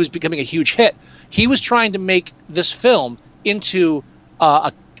 and he was becoming a huge hit. He was trying to make this film into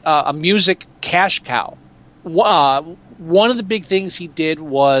a music cash cow. One of the big things he did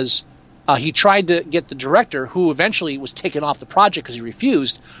was he tried to get the director, who eventually was taken off the project because he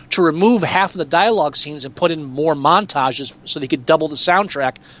refused, to remove half of the dialogue scenes and put in more montages so they could double the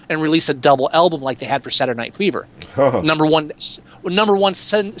soundtrack and release a double album like they had for Saturday Night Fever. Oh. Number one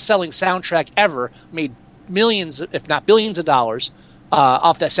selling soundtrack ever, made millions, if not billions of dollars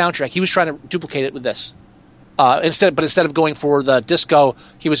off that soundtrack. He was trying to duplicate it with this. Instead of going for the disco,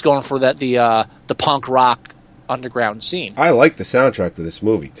 he was going for the punk rock underground scene. I like the soundtrack to this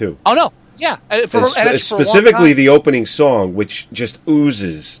movie too. Oh no, yeah. Specifically the opening song, which just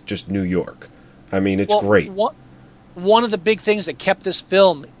oozes just New York. I mean, it's great. One of the big things that kept this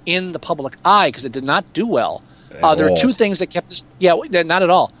film in the public eye, because it did not do well, there are two things that kept this... Yeah, not at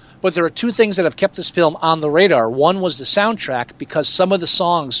all. But there are two things that have kept this film on the radar. One was the soundtrack, because some of the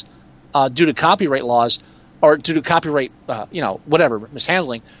songs, due to copyright laws, or due to copyright,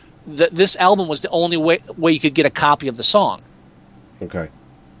 mishandling, this album was the only way you could get a copy of the song. Okay.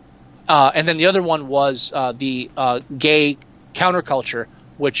 And then the other one was the gay counterculture,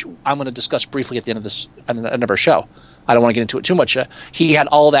 which I'm going to discuss briefly at the end of our show. I don't want to get into it too much. He had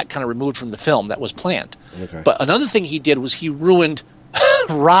all that kind of removed from the film that was planned. Okay. But another thing he did was he ruined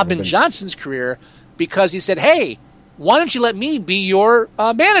Robin Johnson's career, because he said, hey, why don't you let me be your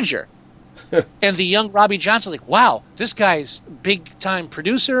manager? And the young Robbie Johnson's like, wow, this guy's big-time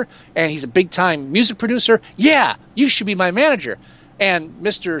producer, and he's a big-time music producer. Yeah, you should be my manager. And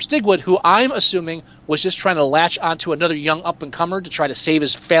Mr. Stigwood, who I'm assuming was just trying to latch onto another young up-and-comer to try to save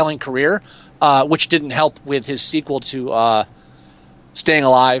his failing career, which didn't help with his sequel to Staying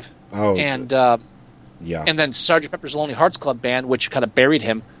Alive. Oh, and yeah. And then Sgt. Pepper's Lonely Hearts Club Band, which kind of buried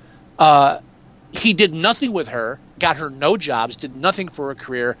him. He did nothing with her, got her no jobs, did nothing for her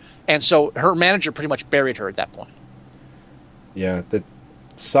career, and so her manager pretty much buried her at that point. Yeah, that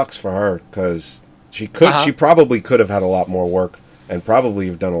sucks for her, because she probably could have had a lot more work and probably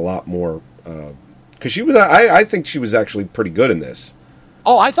have done a lot more. Because she was, I think she was actually pretty good in this.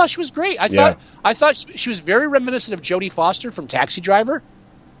 Oh, I thought she was great. I thought she was very reminiscent of Jodie Foster from Taxi Driver.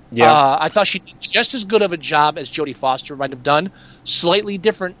 Yeah, I thought she did just as good of a job as Jodie Foster might have done. Slightly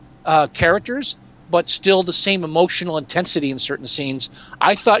different characters, but still the same emotional intensity in certain scenes.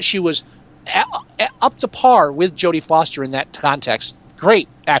 I thought she was up to par with Jodie Foster in that context. Great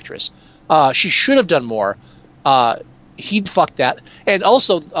actress. She should have done more. He'd fucked that. And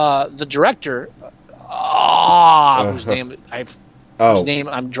also, the director, whose name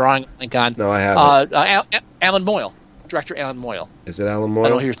I'm drawing a blank on. No, I have Alan Boyle. director Alan Moyle. Is it Alan Moyle? I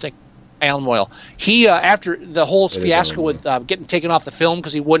don't know who you're thinking. Alan Moyle. He after the whole fiasco with getting taken off the film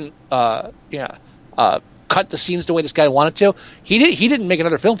because he wouldn't cut the scenes the way this guy wanted to. He didn't make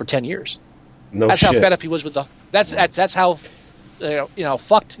another film for 10 years. No that's shit. how fed up he was with the. That's how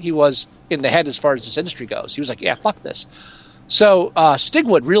fucked he was in the head as far as this industry goes. He was like, yeah, fuck this. So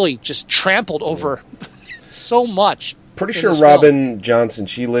Stigwood really just trampled over so much. Pretty sure Robin Johnson,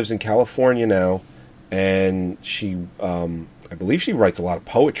 she lives in California now, and she, I believe she writes a lot of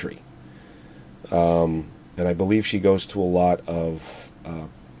poetry. And I believe she goes to a lot of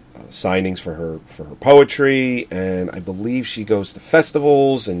signings for her poetry, and I believe she goes to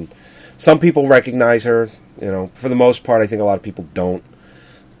festivals, and some people recognize her. For the most part, I think a lot of people don't.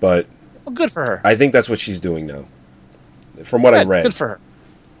 But well, good for her. I think that's what she's doing now, from what I read. Good for her.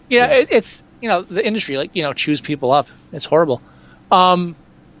 Yeah, it's the industry chews people up. It's horrible. A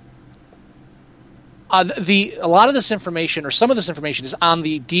lot of this information, or some of this information, is on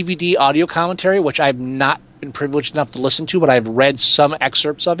the DVD audio commentary, which I've not been privileged enough to listen to, but I've read some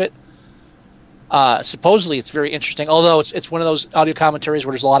excerpts of it. Supposedly, it's very interesting. Although it's one of those audio commentaries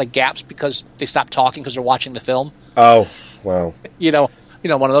where there's a lot of gaps because they stop talking because they're watching the film. Oh, wow. One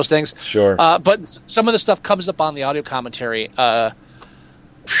of those things. Sure. But some of the stuff comes up on the audio commentary. And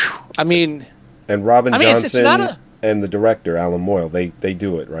Robin Johnson and the director Alan Moyle, they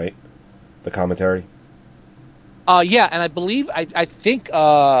do it, right? The commentary. Yeah, and I believe I think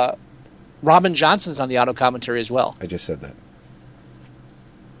Robin Johnson's on the audio commentary as well. I just said that.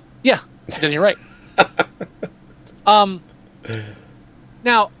 Yeah, then you're right.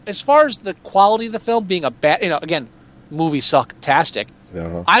 Now, as far as the quality of the film being a bad, again, movie sucktastic.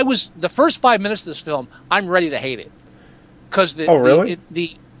 Uh-huh. I was the first 5 minutes of this film. I'm ready to hate it because the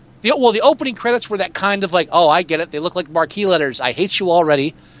opening credits were that kind of like, oh, I get it. They look like marquee letters. I hate you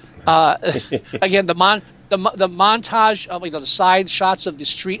already. Again, the montage of the side shots of the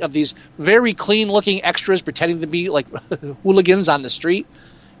street of these very clean looking extras pretending to be like hooligans on the street,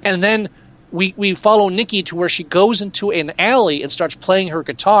 and then we follow Nikki to where she goes into an alley and starts playing her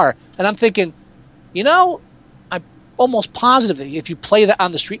guitar, and I'm thinking, I'm almost positive that if you play that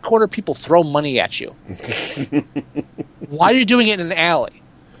on the street corner, people throw money at you. Why are you doing it in an alley?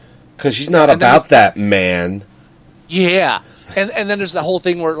 Because she's not about that, man. Yeah. And then there's the whole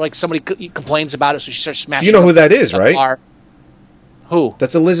thing where like somebody complains about it, so she starts smashing. You know who that is, right? Bar. Who?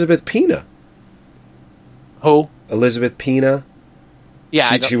 That's Elizabeth Pena. Who? Elizabeth Pena.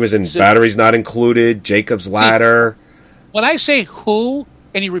 Yeah, she was in Batteries Not Included, Jacob's Ladder. When I say who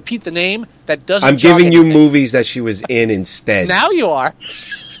and you repeat the name, that doesn't. I'm giving you movies that she was in instead. Now you are.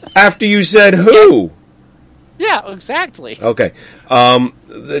 After you said who. Yeah, exactly. Okay.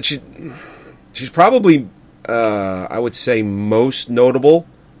 She's probably. I would say most notable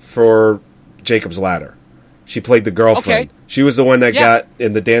for Jacob's Ladder. She played the girlfriend. Okay. She was the one that got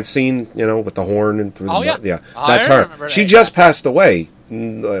in the dance scene, with the horn and through the that's her. She just passed away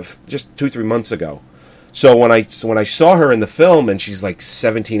just 2-3 months ago. So when I saw her in the film and she's like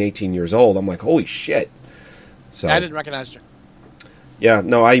 17, 18 years old, I'm like, holy shit. So I didn't recognize her. Yeah,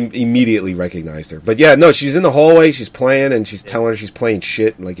 no, I immediately recognized her. But yeah, no, she's in the hallway, she's playing, and she's telling her she's playing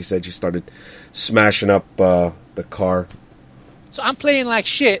shit. And like you said, she started smashing up the car. So I'm playing like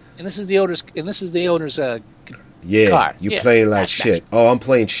shit, and this is the owner's. Yeah, car. You playing like shit. Oh, I'm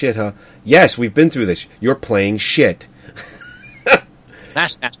playing shit, huh? Yes, we've been through this. You're playing shit.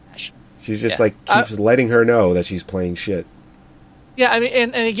 Smash. She's just keeps letting her know that she's playing shit. Yeah, I mean,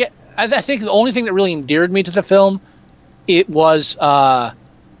 and again, I think the only thing that really endeared me to the film, it was, honestly,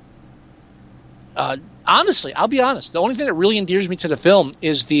 I'll be honest. The only thing that really endears me to the film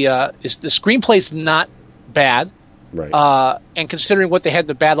is the screenplay's not bad. Right. And considering what they had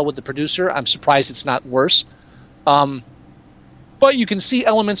to battle with the producer, I'm surprised it's not worse. But you can see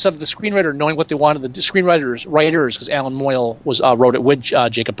elements of the screenwriter knowing what they wanted. The screenwriters, because Alan Moyle wrote it with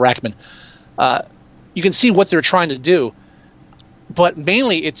Jacob Brackman. You can see what they're trying to do. But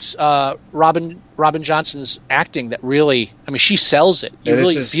mainly, it's Robin Johnson's acting that really. I mean, she sells it. You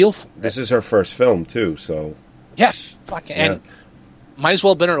really feel. This is her first film too, so. Yeah, and might as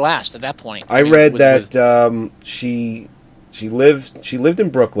well have been her last at that point. I read that she lived in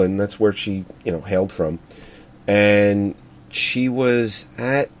Brooklyn. That's where she hailed from, and she was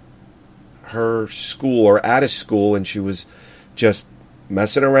at her school or at a school, and she was just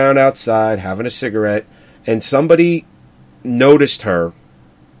messing around outside, having a cigarette, and somebody noticed her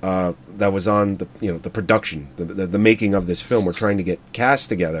that was on the production, the making of this film. We're trying to get cast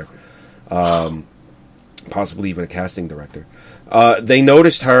together, possibly even a casting director. They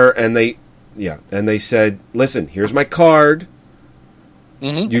noticed her and they said, "Listen, here's my card.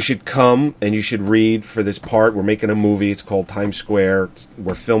 You should come and you should read for this part. We're making a movie. It's called Times Square.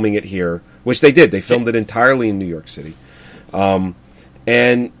 We're filming it here, which they did. They filmed it entirely in New York City.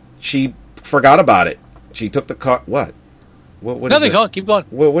 And she forgot about it. She took the car. What? What Nothing. is it? Go on. Keep going.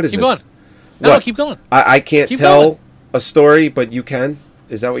 What is keep this? Going. No, What? keep going. I can't Keep tell going. a story, but you can?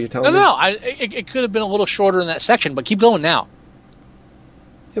 Is that what you're telling me? No. It could have been a little shorter in that section, but keep going now.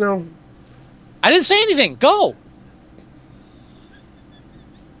 You know, I didn't say anything. Go.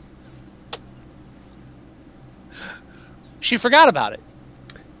 She forgot about it.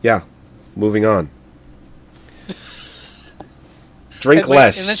 yeah. Moving on. Drink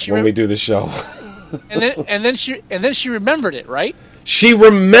less when we do the show. and then she remembered it, right? She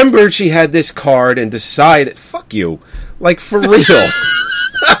remembered she had this card and decided, fuck you. Like, for real.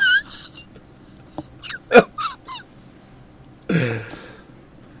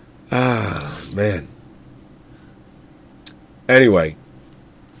 Man. Anyway.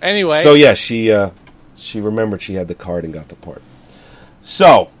 So, yeah, she remembered she had the card and got the part.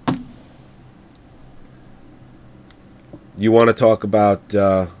 So, you want to talk about,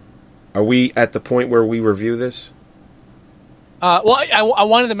 are we at the point where we review this? Well, I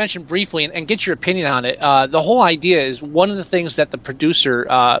wanted to mention briefly and get your opinion on it. The whole idea is one of the things that the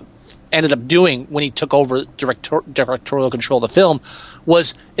producer ended up doing when he took over directorial control of the film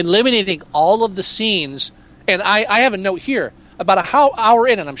was eliminating all of the scenes. And I have a note here about hour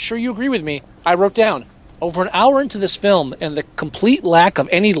in, and I'm sure you agree with me, I wrote down, over an hour into this film, and the complete lack of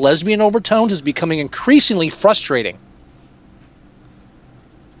any lesbian overtones is becoming increasingly frustrating.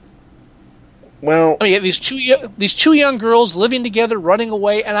 Well, I mean, these two young girls living together, running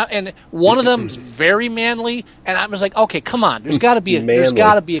away, and one of them is very manly, and I was like, okay, come on, there's got to be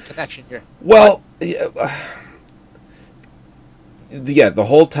a connection here. Well, yeah, the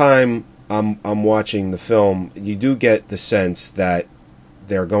whole time I'm watching the film, you do get the sense that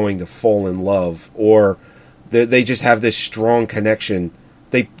they're going to fall in love, or they just have this strong connection.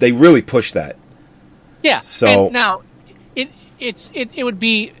 They really push that. Yeah. So and now it would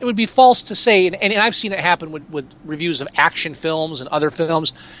be false to say, and I've seen it happen with reviews of action films and other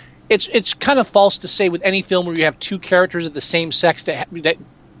films. It's kind of false to say with any film where you have two characters of the same sex that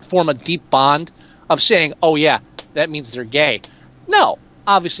form a deep bond of saying, oh yeah, that means they're gay. No,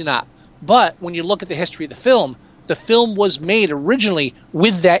 obviously not. But when you look at the history of the film was made originally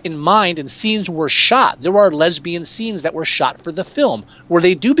with that in mind, and scenes were shot. There are lesbian scenes that were shot for the film where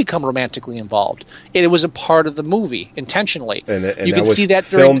they do become romantically involved. It was a part of the movie intentionally. And you that can was see that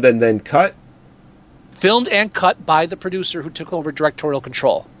filmed and then cut? Filmed and cut by the producer who took over directorial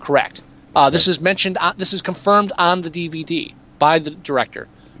control. Correct. This is mentioned. This is confirmed on the DVD by the director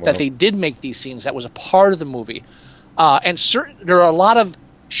that they did make these scenes. That was a part of the movie. And there are a lot of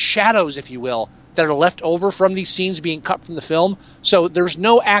shadows, if you will, that are left over from these scenes being cut from the film. So there's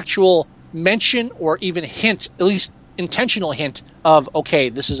no actual mention or even hint, at least intentional hint, of, okay,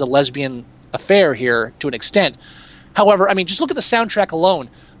 this is a lesbian affair here to an extent. However, I mean, just look at the soundtrack alone.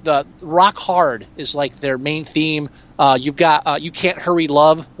 The Rock Hard is like their main theme. You've got You Can't Hurry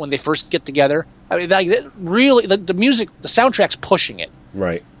Love when they first get together. I mean, really, the music, the soundtrack's pushing it.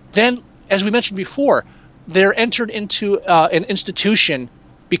 Right. Then, as we mentioned before, they're entered into an institution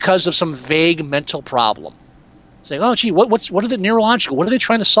because of some vague mental problem. Saying, oh, gee, what are the neurological? What are they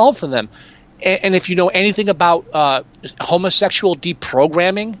trying to solve for them? And if you know anything about homosexual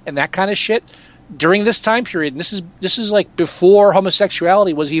deprogramming and that kind of shit, during this time period, and this is like before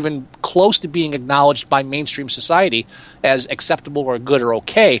homosexuality was even close to being acknowledged by mainstream society as acceptable or good or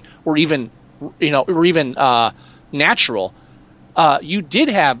okay, or even natural. You did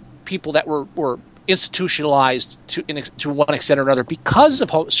have people that were institutionalized to one extent or another because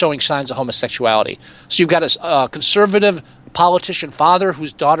of showing signs of homosexuality. So you've got a conservative politician father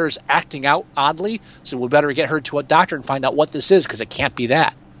whose daughter is acting out oddly, so we better get her to a doctor and find out what this is, because it can't be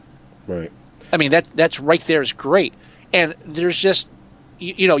that. Right. I mean, that's right there is great. And there's just,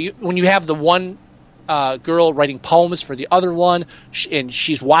 when you have the one girl writing poems for the other one, and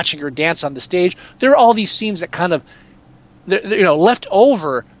she's watching her dance on the stage, there are all these scenes that kind of, left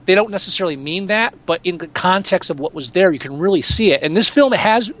over. They don't necessarily mean that, but in the context of what was there, you can really see it. And this film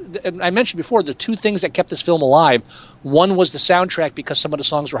has, and I mentioned before, the two things that kept this film alive. One was the soundtrack, because some of the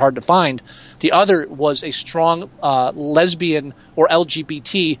songs were hard to find. The other was a strong lesbian or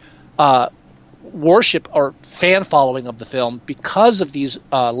LGBT worship or fan following of the film because of these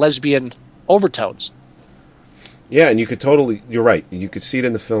lesbian overtones. Yeah, and you're right. You could see it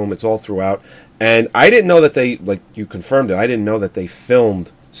in the film. It's all throughout. And I didn't know that they, like you confirmed it, I didn't know that they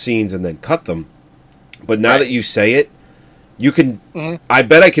filmed scenes and then cut them. But now that you say it, you can, I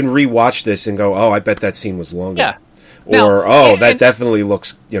bet I can rewatch this and go, oh, I bet that scene was longer. Yeah. Now, that definitely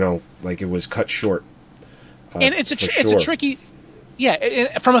looks, like it was cut short. And it's a tricky,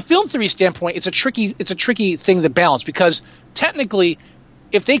 from a film theory standpoint, it's a tricky thing to balance, because technically,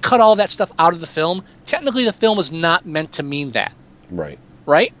 if they cut all that stuff out of the film, technically the film is not meant to mean that. Right.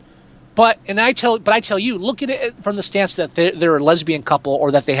 Right? But I tell you, look at it from the stance that they're a lesbian couple,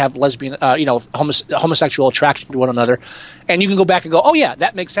 or that they have lesbian, homosexual attraction to one another, and you can go back and go, oh yeah,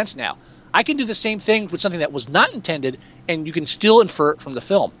 that makes sense now. I can do the same thing with something that was not intended, and you can still infer it from the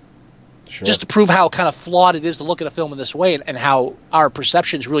film. Sure. Just to prove how kind of flawed it is to look at a film in this way, and how our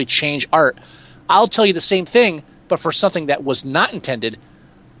perceptions really change art. I'll tell you the same thing, but for something that was not intended,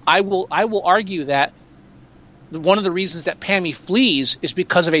 I will argue that one of the reasons that Pammy flees is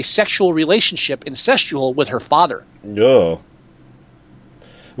because of a sexual relationship, incestual, with her father. No.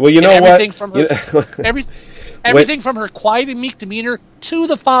 Well, you know everything what? From her, everything from her quiet and meek demeanor to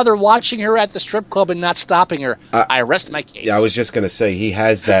the father watching her at the strip club and not stopping her. I rest my case. Yeah, I was just going to say, he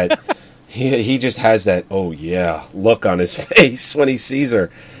has that... he just has that, oh yeah, look on his face when he sees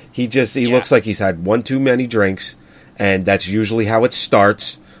her. He looks like he's had one too many drinks, and that's usually how it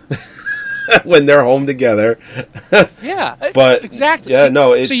starts when they're home together. Yeah, but exactly. Yeah,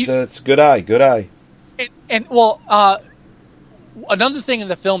 no, it's good eye. And another thing in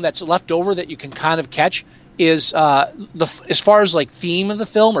the film that's left over that you can kind of catch is as far as like theme of the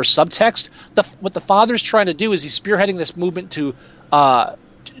film or subtext. What the father's trying to do is he's spearheading this movement to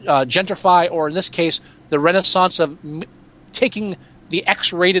gentrify, or in this case, the renaissance of taking the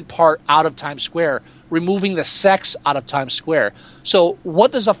X-rated part out of Times Square, removing the sex out of Times Square. So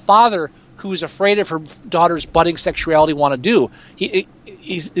what does a father who is afraid of her daughter's budding sexuality want to do?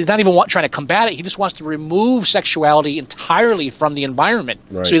 He's not even trying to combat it. He just wants to remove sexuality entirely from the environment,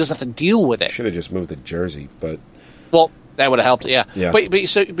 right, so he doesn't have to deal with it. Should have just moved to Jersey, but... Well, that would have helped, yeah. But you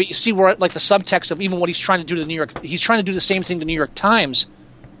see where, like, the subtext of even what he's trying to do to New York... He's trying to do the same thing to New York Times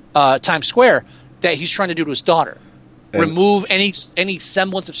Square that he's trying to do to his daughter. Remove any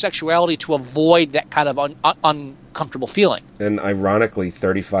semblance of sexuality to avoid that kind of uncomfortable feeling. And ironically,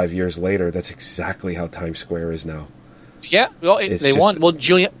 35 years later, that's exactly how Times Square is now. Yeah, well, they won. Well,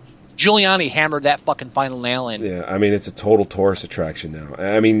 Giuliani hammered that fucking final nail in. Yeah, I mean, it's a total tourist attraction now.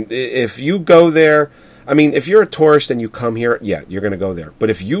 I mean, if you go there... I mean, if you're a tourist and you come here, yeah, you're going to go there. But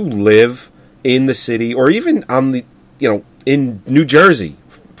if you live in the city, or even on the, in New Jersey,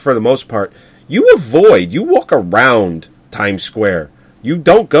 for the most part, you walk around Times Square. You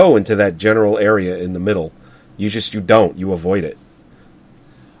don't go into that general area in the middle. You avoid it.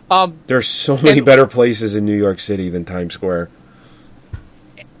 There's so many better places in New York City than Times Square.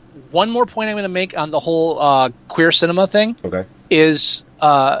 One more point I'm going to make on the whole queer cinema thing. Okay. Is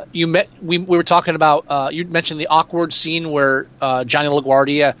we were talking about, you mentioned the awkward scene where Johnny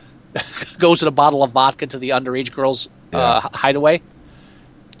LaGuardia goes with a bottle of vodka to the underage girl's hideaway.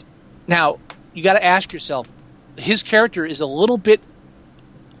 Now, you got to ask yourself, his character is a little bit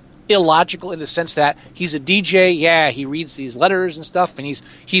illogical in the sense that he's a DJ. Yeah, he reads these letters and stuff, and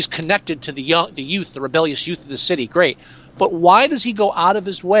he's connected to the youth, the rebellious youth of the city. Great, but why does he go out of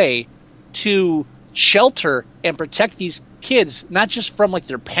his way to shelter and protect these kids, not just from like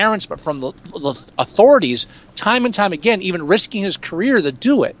their parents, but from the authorities, time and time again, even risking his career to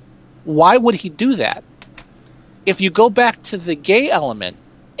do it? Why would he do that? If you go back to the gay element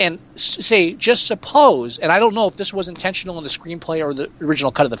and say, just suppose, and I don't know if this was intentional in the screenplay or the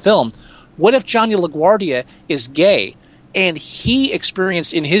original cut of the film, what if Johnny LaGuardia is gay and he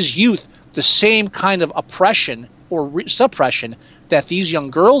experienced in his youth the same kind of oppression or suppression that these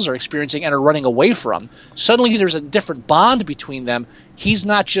young girls are experiencing and are running away from? Suddenly there's a different bond between them. He's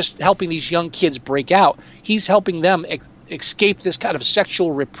not just helping these young kids break out. He's helping them escape this kind of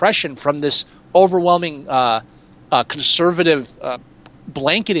sexual repression from this overwhelming conservative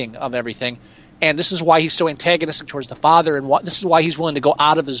blanketing of everything. And this is why he's so antagonistic towards the father, and this is why he's willing to go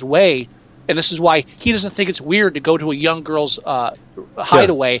out of his way. And this is why he doesn't think it's weird to go to a young girl's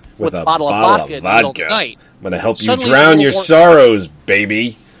hideaway with a bottle of vodka in the middle of the night. I'm going to help you drown your sorrows,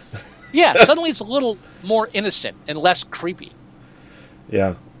 baby. Yeah, suddenly it's a little more innocent and less creepy.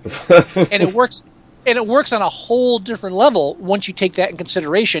 Yeah. And it works on a whole different level once you take that in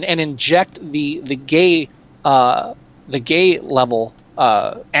consideration and inject the gay level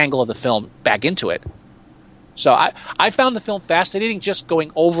angle of the film back into it. So I found the film fascinating, just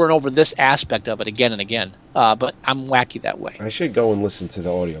going over and over this aspect of it again and again. But I'm wacky that way. I should go and listen to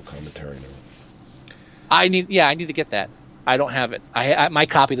the audio commentary now. I need to get that. I don't have it. My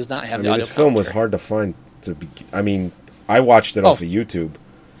copy does not have the audio this film was hard to find. I watched it off of YouTube.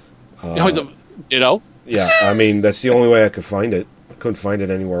 Ditto? Yeah, I mean, that's the only way I could find it. I couldn't find it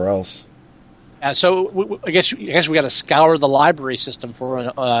anywhere else. So I guess we got to scour the library system for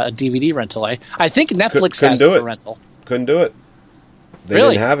a DVD rental. I think Netflix has it for rental. Couldn't do it. They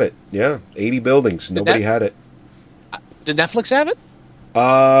Really? didn't have it. Yeah, 80 buildings. Nobody had it. Did Netflix have it?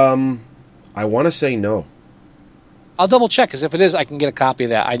 I want to say no. I'll double check, because if it is, I can get a copy of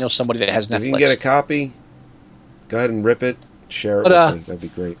that. I know somebody that has Netflix. If you can get a copy, go ahead and rip it, share it with me. That'd be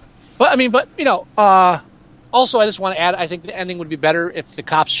great. But also I just want to add, I think the ending would be better if the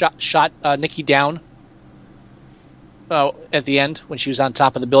cops shot Nikki down at the end when she was on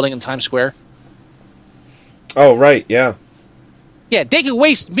top of the building in Times Square. Oh, right, yeah. Yeah, they can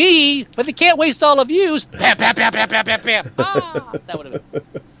waste me, but they can't waste all of yous. Bam, bam, bam, bam, bam, bam, bam. That would have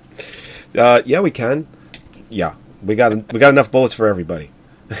been. Yeah, we can. Yeah, we got enough bullets for everybody.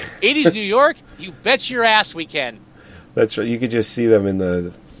 80s New York, you bet your ass we can. That's right. You could just see them in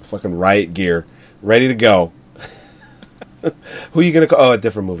the fucking riot gear, ready to go. Who are you going to call? Oh, a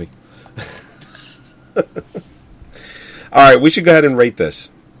different movie. All right, we should go ahead and rate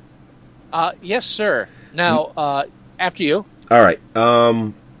this. Yes, sir. Now, after you. All right.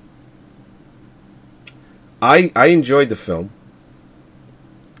 I enjoyed the film.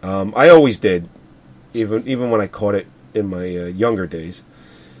 I always did, even when I caught it in my younger days.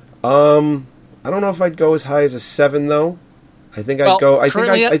 I don't know if I'd go as high as a 7 though. I think I'd go. I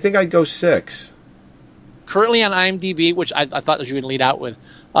think I'd go 6. Currently on IMDb, which I thought that you would lead out with.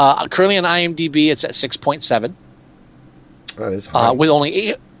 Currently on IMDb, it's at 6.7. That is high. With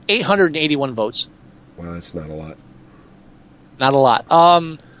only 881 votes. Wow, that's not a lot. Not a lot.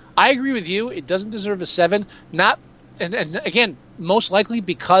 I agree with you. It doesn't deserve a 7. Not, and again, most likely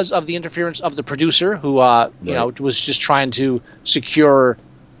because of the interference of the producer, who was just trying to secure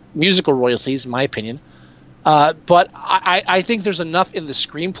musical royalties, in my opinion. But I think there's enough in the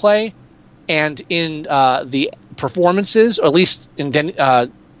screenplay and in the performances, or at least in Denise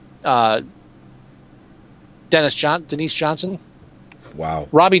Johnson. Wow.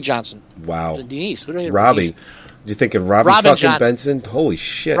 Robbie Johnson. Wow. Denise. Robbie. You thinking Robbie fucking Benson? Holy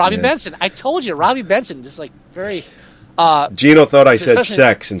shit, Robbie man. Benson. I told you, Robbie Benson. Just like very. Gino thought I said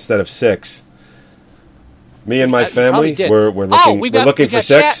sex instead of 6. Me and my family, we're looking for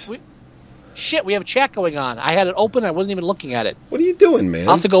sex. We have a chat going on. I had it open. I wasn't even looking at it. What are you doing, man?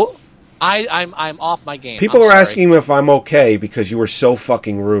 I'll have to go. I'm off my game. People are asking if I'm okay because you were so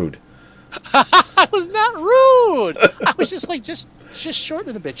fucking rude. I was not rude. I was just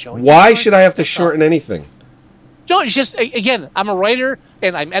shorten it a bit, Joey. Why should I have to shorten anything? No, it's just, again, I'm a writer,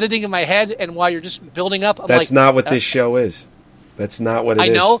 and I'm editing in my head, and while you're just building up, That's not what this show is. That's not what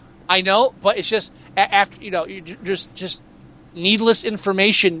it is. I know, but it's just, after, you just needless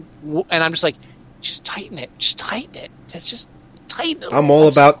information, and I'm just like, just tighten it. Just tighten it. Just tighten it. I'm all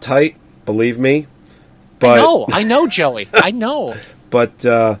about tight, believe me. But I know, Joey. I know. But,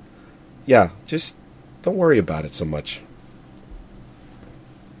 yeah, just don't worry about it so much.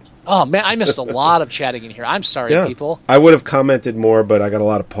 Oh, man, I missed a lot of chatting in here. I'm sorry, people. I would have commented more, but I got a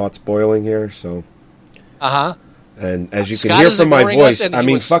lot of pots boiling here, so... Uh-huh. And as you can hear from my voice, I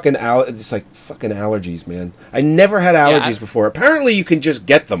mean, it's like fucking allergies, man. I never had allergies before. Apparently, you can just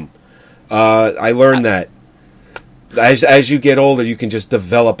get them. I learned that. As you get older, you can just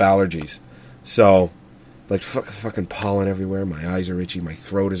develop allergies. So, like, fucking pollen everywhere. My eyes are itchy. My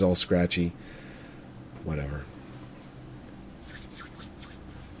throat is all scratchy. Whatever.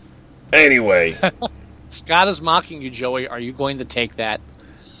 Anyway. Scott is mocking you, Joey. Are you going to take that?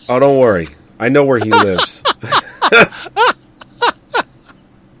 Oh, don't worry. I know where he lives.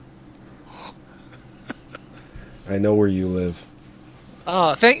 I know where you live.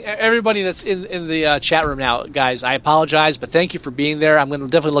 Thank everybody that's in the chat room now, guys. I apologize, but thank you for being there. I'm going to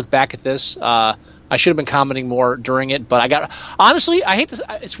definitely look back at this. I should have been commenting more during it, but honestly, I hate this.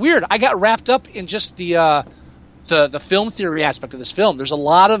 It's weird. I got wrapped up in just the film theory aspect of this film. There's a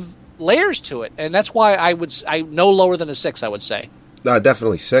lot of layers to it, and that's why I no lower than a 6. I would say.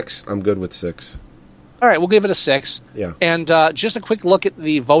 Definitely 6. I'm good with 6. All right, we'll give it a 6. Yeah. And just a quick look at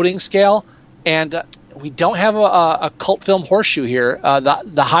the voting scale, and we don't have a cult film horseshoe here.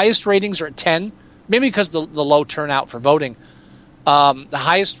 The highest ratings are at 10, maybe because the low turnout for voting. The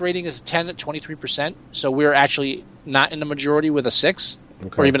highest rating is 10 at 23%, so we're actually not in the majority with a 6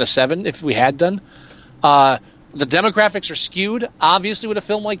 or even a 7 if we had done. The demographics are skewed. Obviously, with a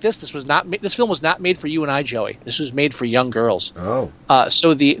film like this, this film was not made for you and I, Joey. This was made for young girls. Oh.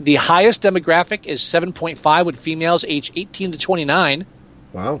 So the highest demographic is 7.5 with females aged 18 to 29.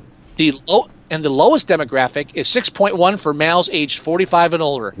 Wow. The lowest demographic is 6.1 for males aged 45 and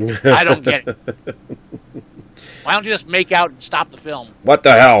older. I don't get it. Why don't you just make out and stop the film? What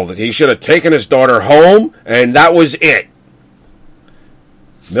the hell? He should have taken his daughter home, and that was it.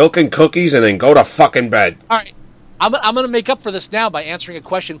 Milk and cookies, and then go to fucking bed. All right. I'm going to make up for this now by answering a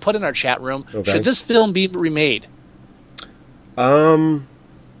question put in our chat room. Okay. Should this film be remade? I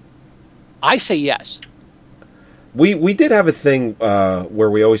say yes. We did have a thing where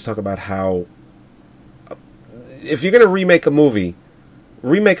we always talk about how if you're going to remake a movie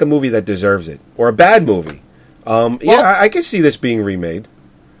that deserves it, or a bad movie. I can see this being remade.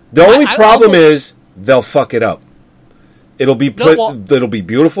 The only problem is they'll fuck it up. It'll be it'll be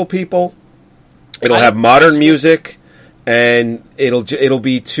beautiful people. It'll have modern music, and it'll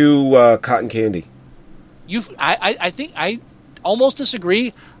be too cotton candy. I think I almost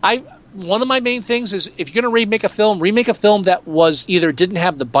disagree. One of my main things is if you're going to remake a film that was either didn't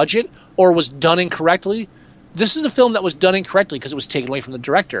have the budget or was done incorrectly. This is a film that was done incorrectly because it was taken away from the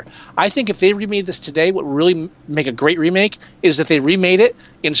director. I think if they remade this today, what would really make a great remake is that they remade it,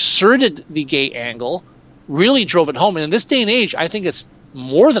 inserted the gay angle, really drove it home. And in this day and age, I think it's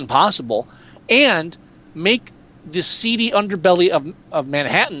more than possible. And make the seedy underbelly of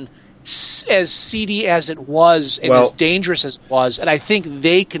Manhattan as seedy as it was and as dangerous as it was. And I think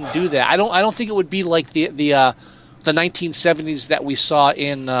they can do that. I don't think it would be like the 1970s that we saw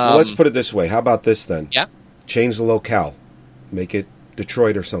in... let's put it this way. How about this then? Yeah. Change the locale. Make it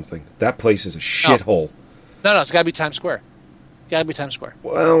Detroit or something. That place is a shithole. No, it's got to be Times Square.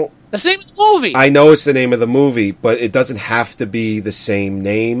 Well... That's the name of the movie. I know it's the name of the movie, but it doesn't have to be the same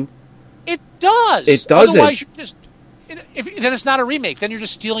name. It does. It doesn't. Otherwise, then it's not a remake. Then you're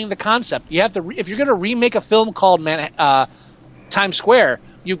just stealing the concept. You have to. If you're going to remake a film called Times Square,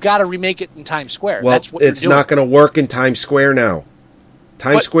 you've got to remake it in Times Square. Well, that's what it's not going to work in Times Square now.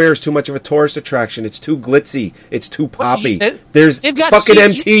 Times Square is too much of a tourist attraction. It's too glitzy. It's too poppy. There's fucking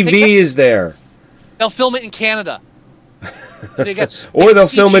MTV is there. They'll film it in Canada. Or they'll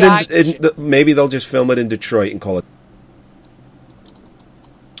film it maybe they'll just film it in Detroit and call it.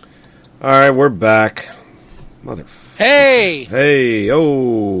 All right, we're back. Hey,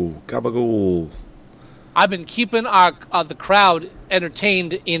 oh, gabagool. I've been keeping the crowd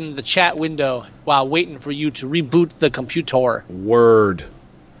entertained in the chat window while waiting for you to reboot the computer. Word.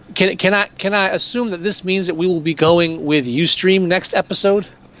 Can I assume that this means that we will be going with Ustream next episode?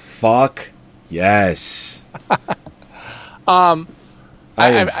 Fuck yes. I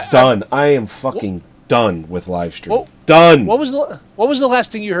am done. I am fucking done with live stream. Done. What was the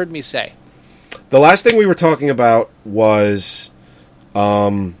last thing you heard me say? The last thing we were talking about was,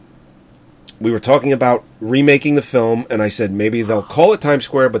 we were talking about remaking the film, and I said maybe they'll call it Times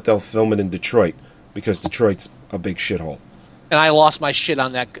Square, but they'll film it in Detroit because Detroit's a big shithole. And I lost my shit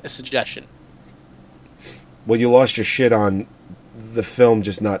on that suggestion. Well, you lost your shit on the film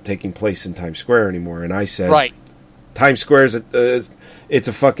just not taking place in Times Square anymore, and I said, right. Times Square is it's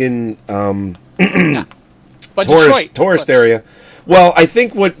a fucking yeah. tourist area. Well, I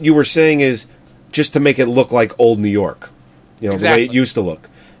think what you were saying is just to make it look like old New York, the way it used to look,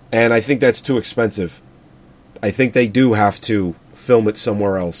 and I think that's too expensive. I think they do have to film it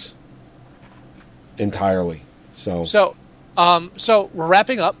somewhere else entirely. So we're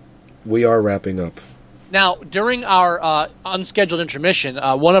wrapping up. We are wrapping up. Now, during our unscheduled intermission,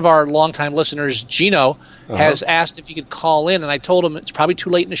 one of our longtime listeners, Gino, has asked if he could call in, and I told him it's probably too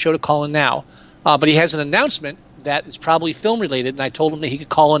late in the show to call in now. But he has an announcement that is probably film-related, and I told him that he could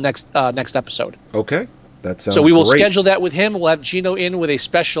call in next episode. Okay. That sounds So we will great. schedule that with him. We'll have Gino in with a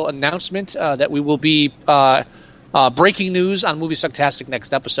special announcement that we will be breaking news on Movie Sucktastic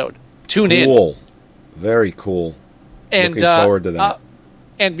next episode. Tune in. Cool. Very cool. And, looking forward to that.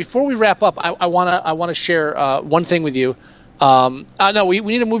 And before we wrap up, I want to share one thing with you. No, we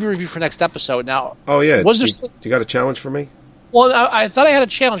need a movie review for next episode. Now, oh yeah, was there? You got a challenge for me? Well, I thought I had a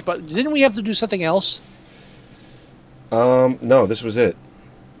challenge, but didn't we have to do something else? No, this was it.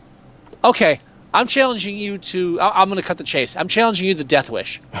 Okay, I'm challenging you to. I'm going to cut the chase. I'm challenging you to Death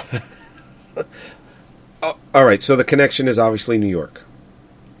Wish. All right, so the connection is obviously New York.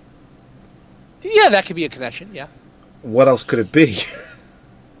 Yeah, that could be a connection. Yeah. What else could it be?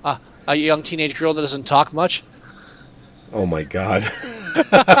 A young teenage girl that doesn't talk much. Oh my God.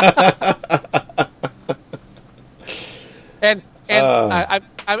 and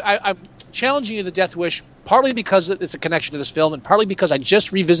I'm challenging you to Death Wish partly because it's a connection to this film, and partly because I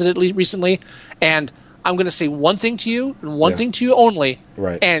just revisited it recently, and I'm going to say one thing to you and one thing to you only,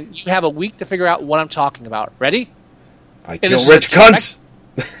 right? And you have a week to figure out what I'm talking about. Ready? I kill rich cunts.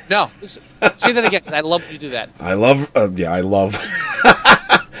 No, say that again. I'd love you to do that. I love.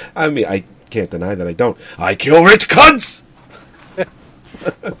 I mean, I can't deny that I don't. I kill rich cunts.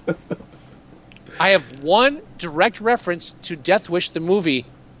 I have one direct reference to Death Wish the movie,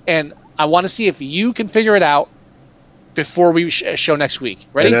 and I want to see if you can figure it out. before we show next week.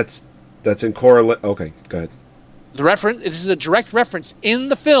 Ready? And that's in correlate. Okay, go ahead. The reference. This is a direct reference in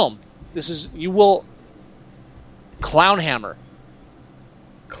the film. Clown Hammer.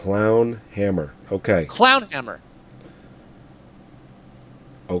 Clown Hammer. Okay. Clown Hammer.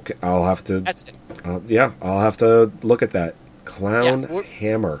 Okay, I'll have to. That's it. I'll have to look at that. Clown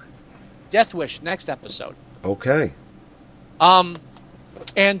Hammer. Death Wish next episode. Okay. And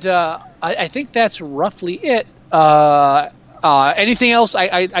I think that's roughly it. Anything else?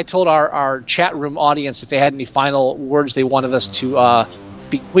 I told our chat room audience if they had any final words they wanted us to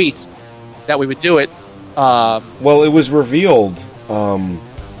bequeath, that we would do it. Well, it was revealed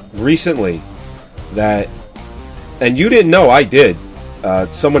recently that, and you didn't know, I did.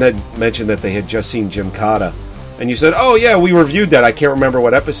 Someone had mentioned that they had just seen Gymkata, and you said, "Oh yeah, we reviewed that. I can't remember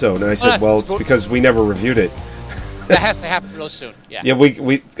what episode." And I said, "Well, it's because we never reviewed it." That has to happen real soon. Yeah. Yeah,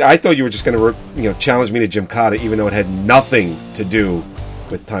 I thought you were just going to challenge me to Gymkata, even though it had nothing to do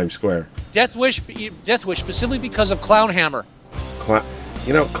with Times Square. Death Wish, specifically because of Clown Hammer.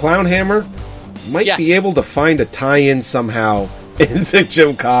 Clown Hammer might be able to find a tie-in somehow into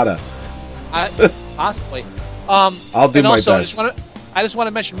Gymkata. Possibly. I'll do my best. I just want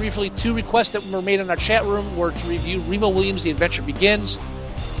to mention briefly 2 requests that were made in our chat room were to review Remo Williams' The Adventure Begins.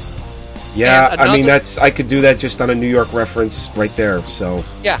 Yeah, I could do that just on a New York reference right there. So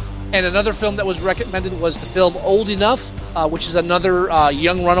yeah, and another film that was recommended was the film Old Enough, which is another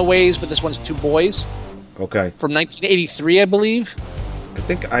Young Runaways, but this one's 2 boys. Okay. From 1983, I believe. I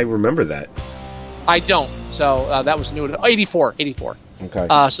think I remember that. I don't. So that was new. 84. Okay.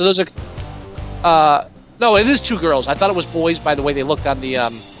 So those are. No, it is 2 girls. I thought it was boys by the way they looked on the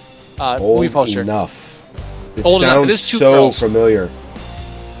movie poster. Old Enough. It Old sounds Enough. It is 2 so girls. familiar.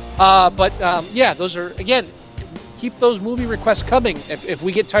 Yeah, those are, again, keep those movie requests coming. If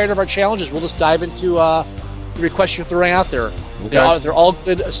we get tired of our challenges, we'll just dive into the requests you're throwing out there. Okay. They're all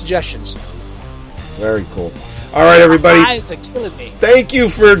good suggestions. Very cool. All right, everybody. My eyes are killing me. Thank you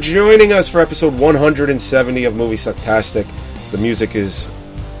for joining us for episode 170 of Movie Sucktastic. The music is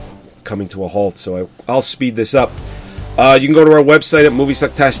coming to a halt, so I'll speed this up. You can go to our website at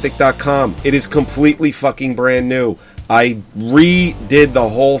moviesucktastic.com. It is completely fucking brand new. I redid the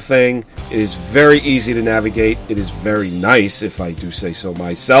whole thing. It is very easy to navigate. It is very nice, if I do say so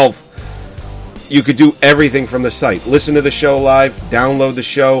myself. You could do everything from the site. Listen to the show live, download the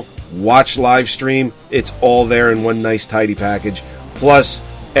show, watch live stream. It's all there in one nice tidy package. Plus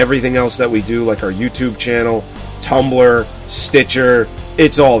everything else that we do, like our YouTube channel, Tumblr, Stitcher.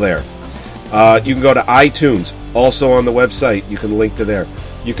 It's all there. You can go to iTunes, also on the website. You can link to there.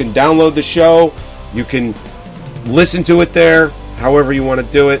 You can download the show. You can listen to it there, however you want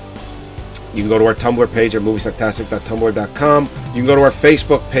to do it. You can go to our Tumblr page at moviesucktastic.tumblr.com. You can go to our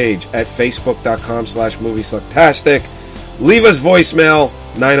Facebook page at facebook.com/moviesucktastic. Leave us voicemail,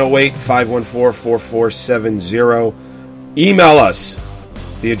 908-514-4470. Email us.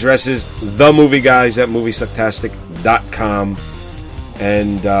 The address is themovieguys@moviesucktastic.com.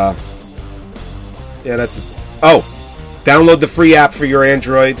 And, yeah, that's it. Oh, download the free app for your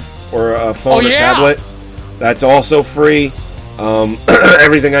Android or a phone or tablet. That's also free.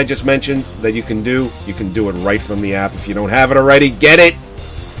 Everything I just mentioned that you can do it right from the app. If you don't have it already, get it.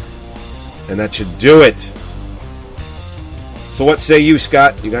 And that should do it. So what say you,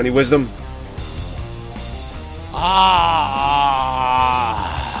 Scott? You got any wisdom?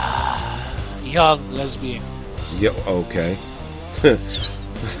 Young lesbian. Yeah, okay.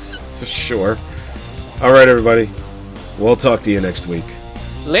 Sure. All right, everybody. We'll talk to you next week.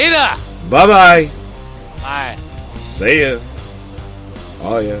 Later. Bye-bye. Bye. See ya.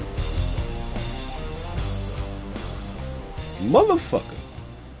 Oh, yeah. Motherfucker.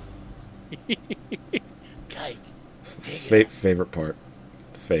 Kike. Favorite part.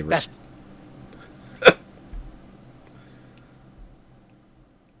 Favorite. Best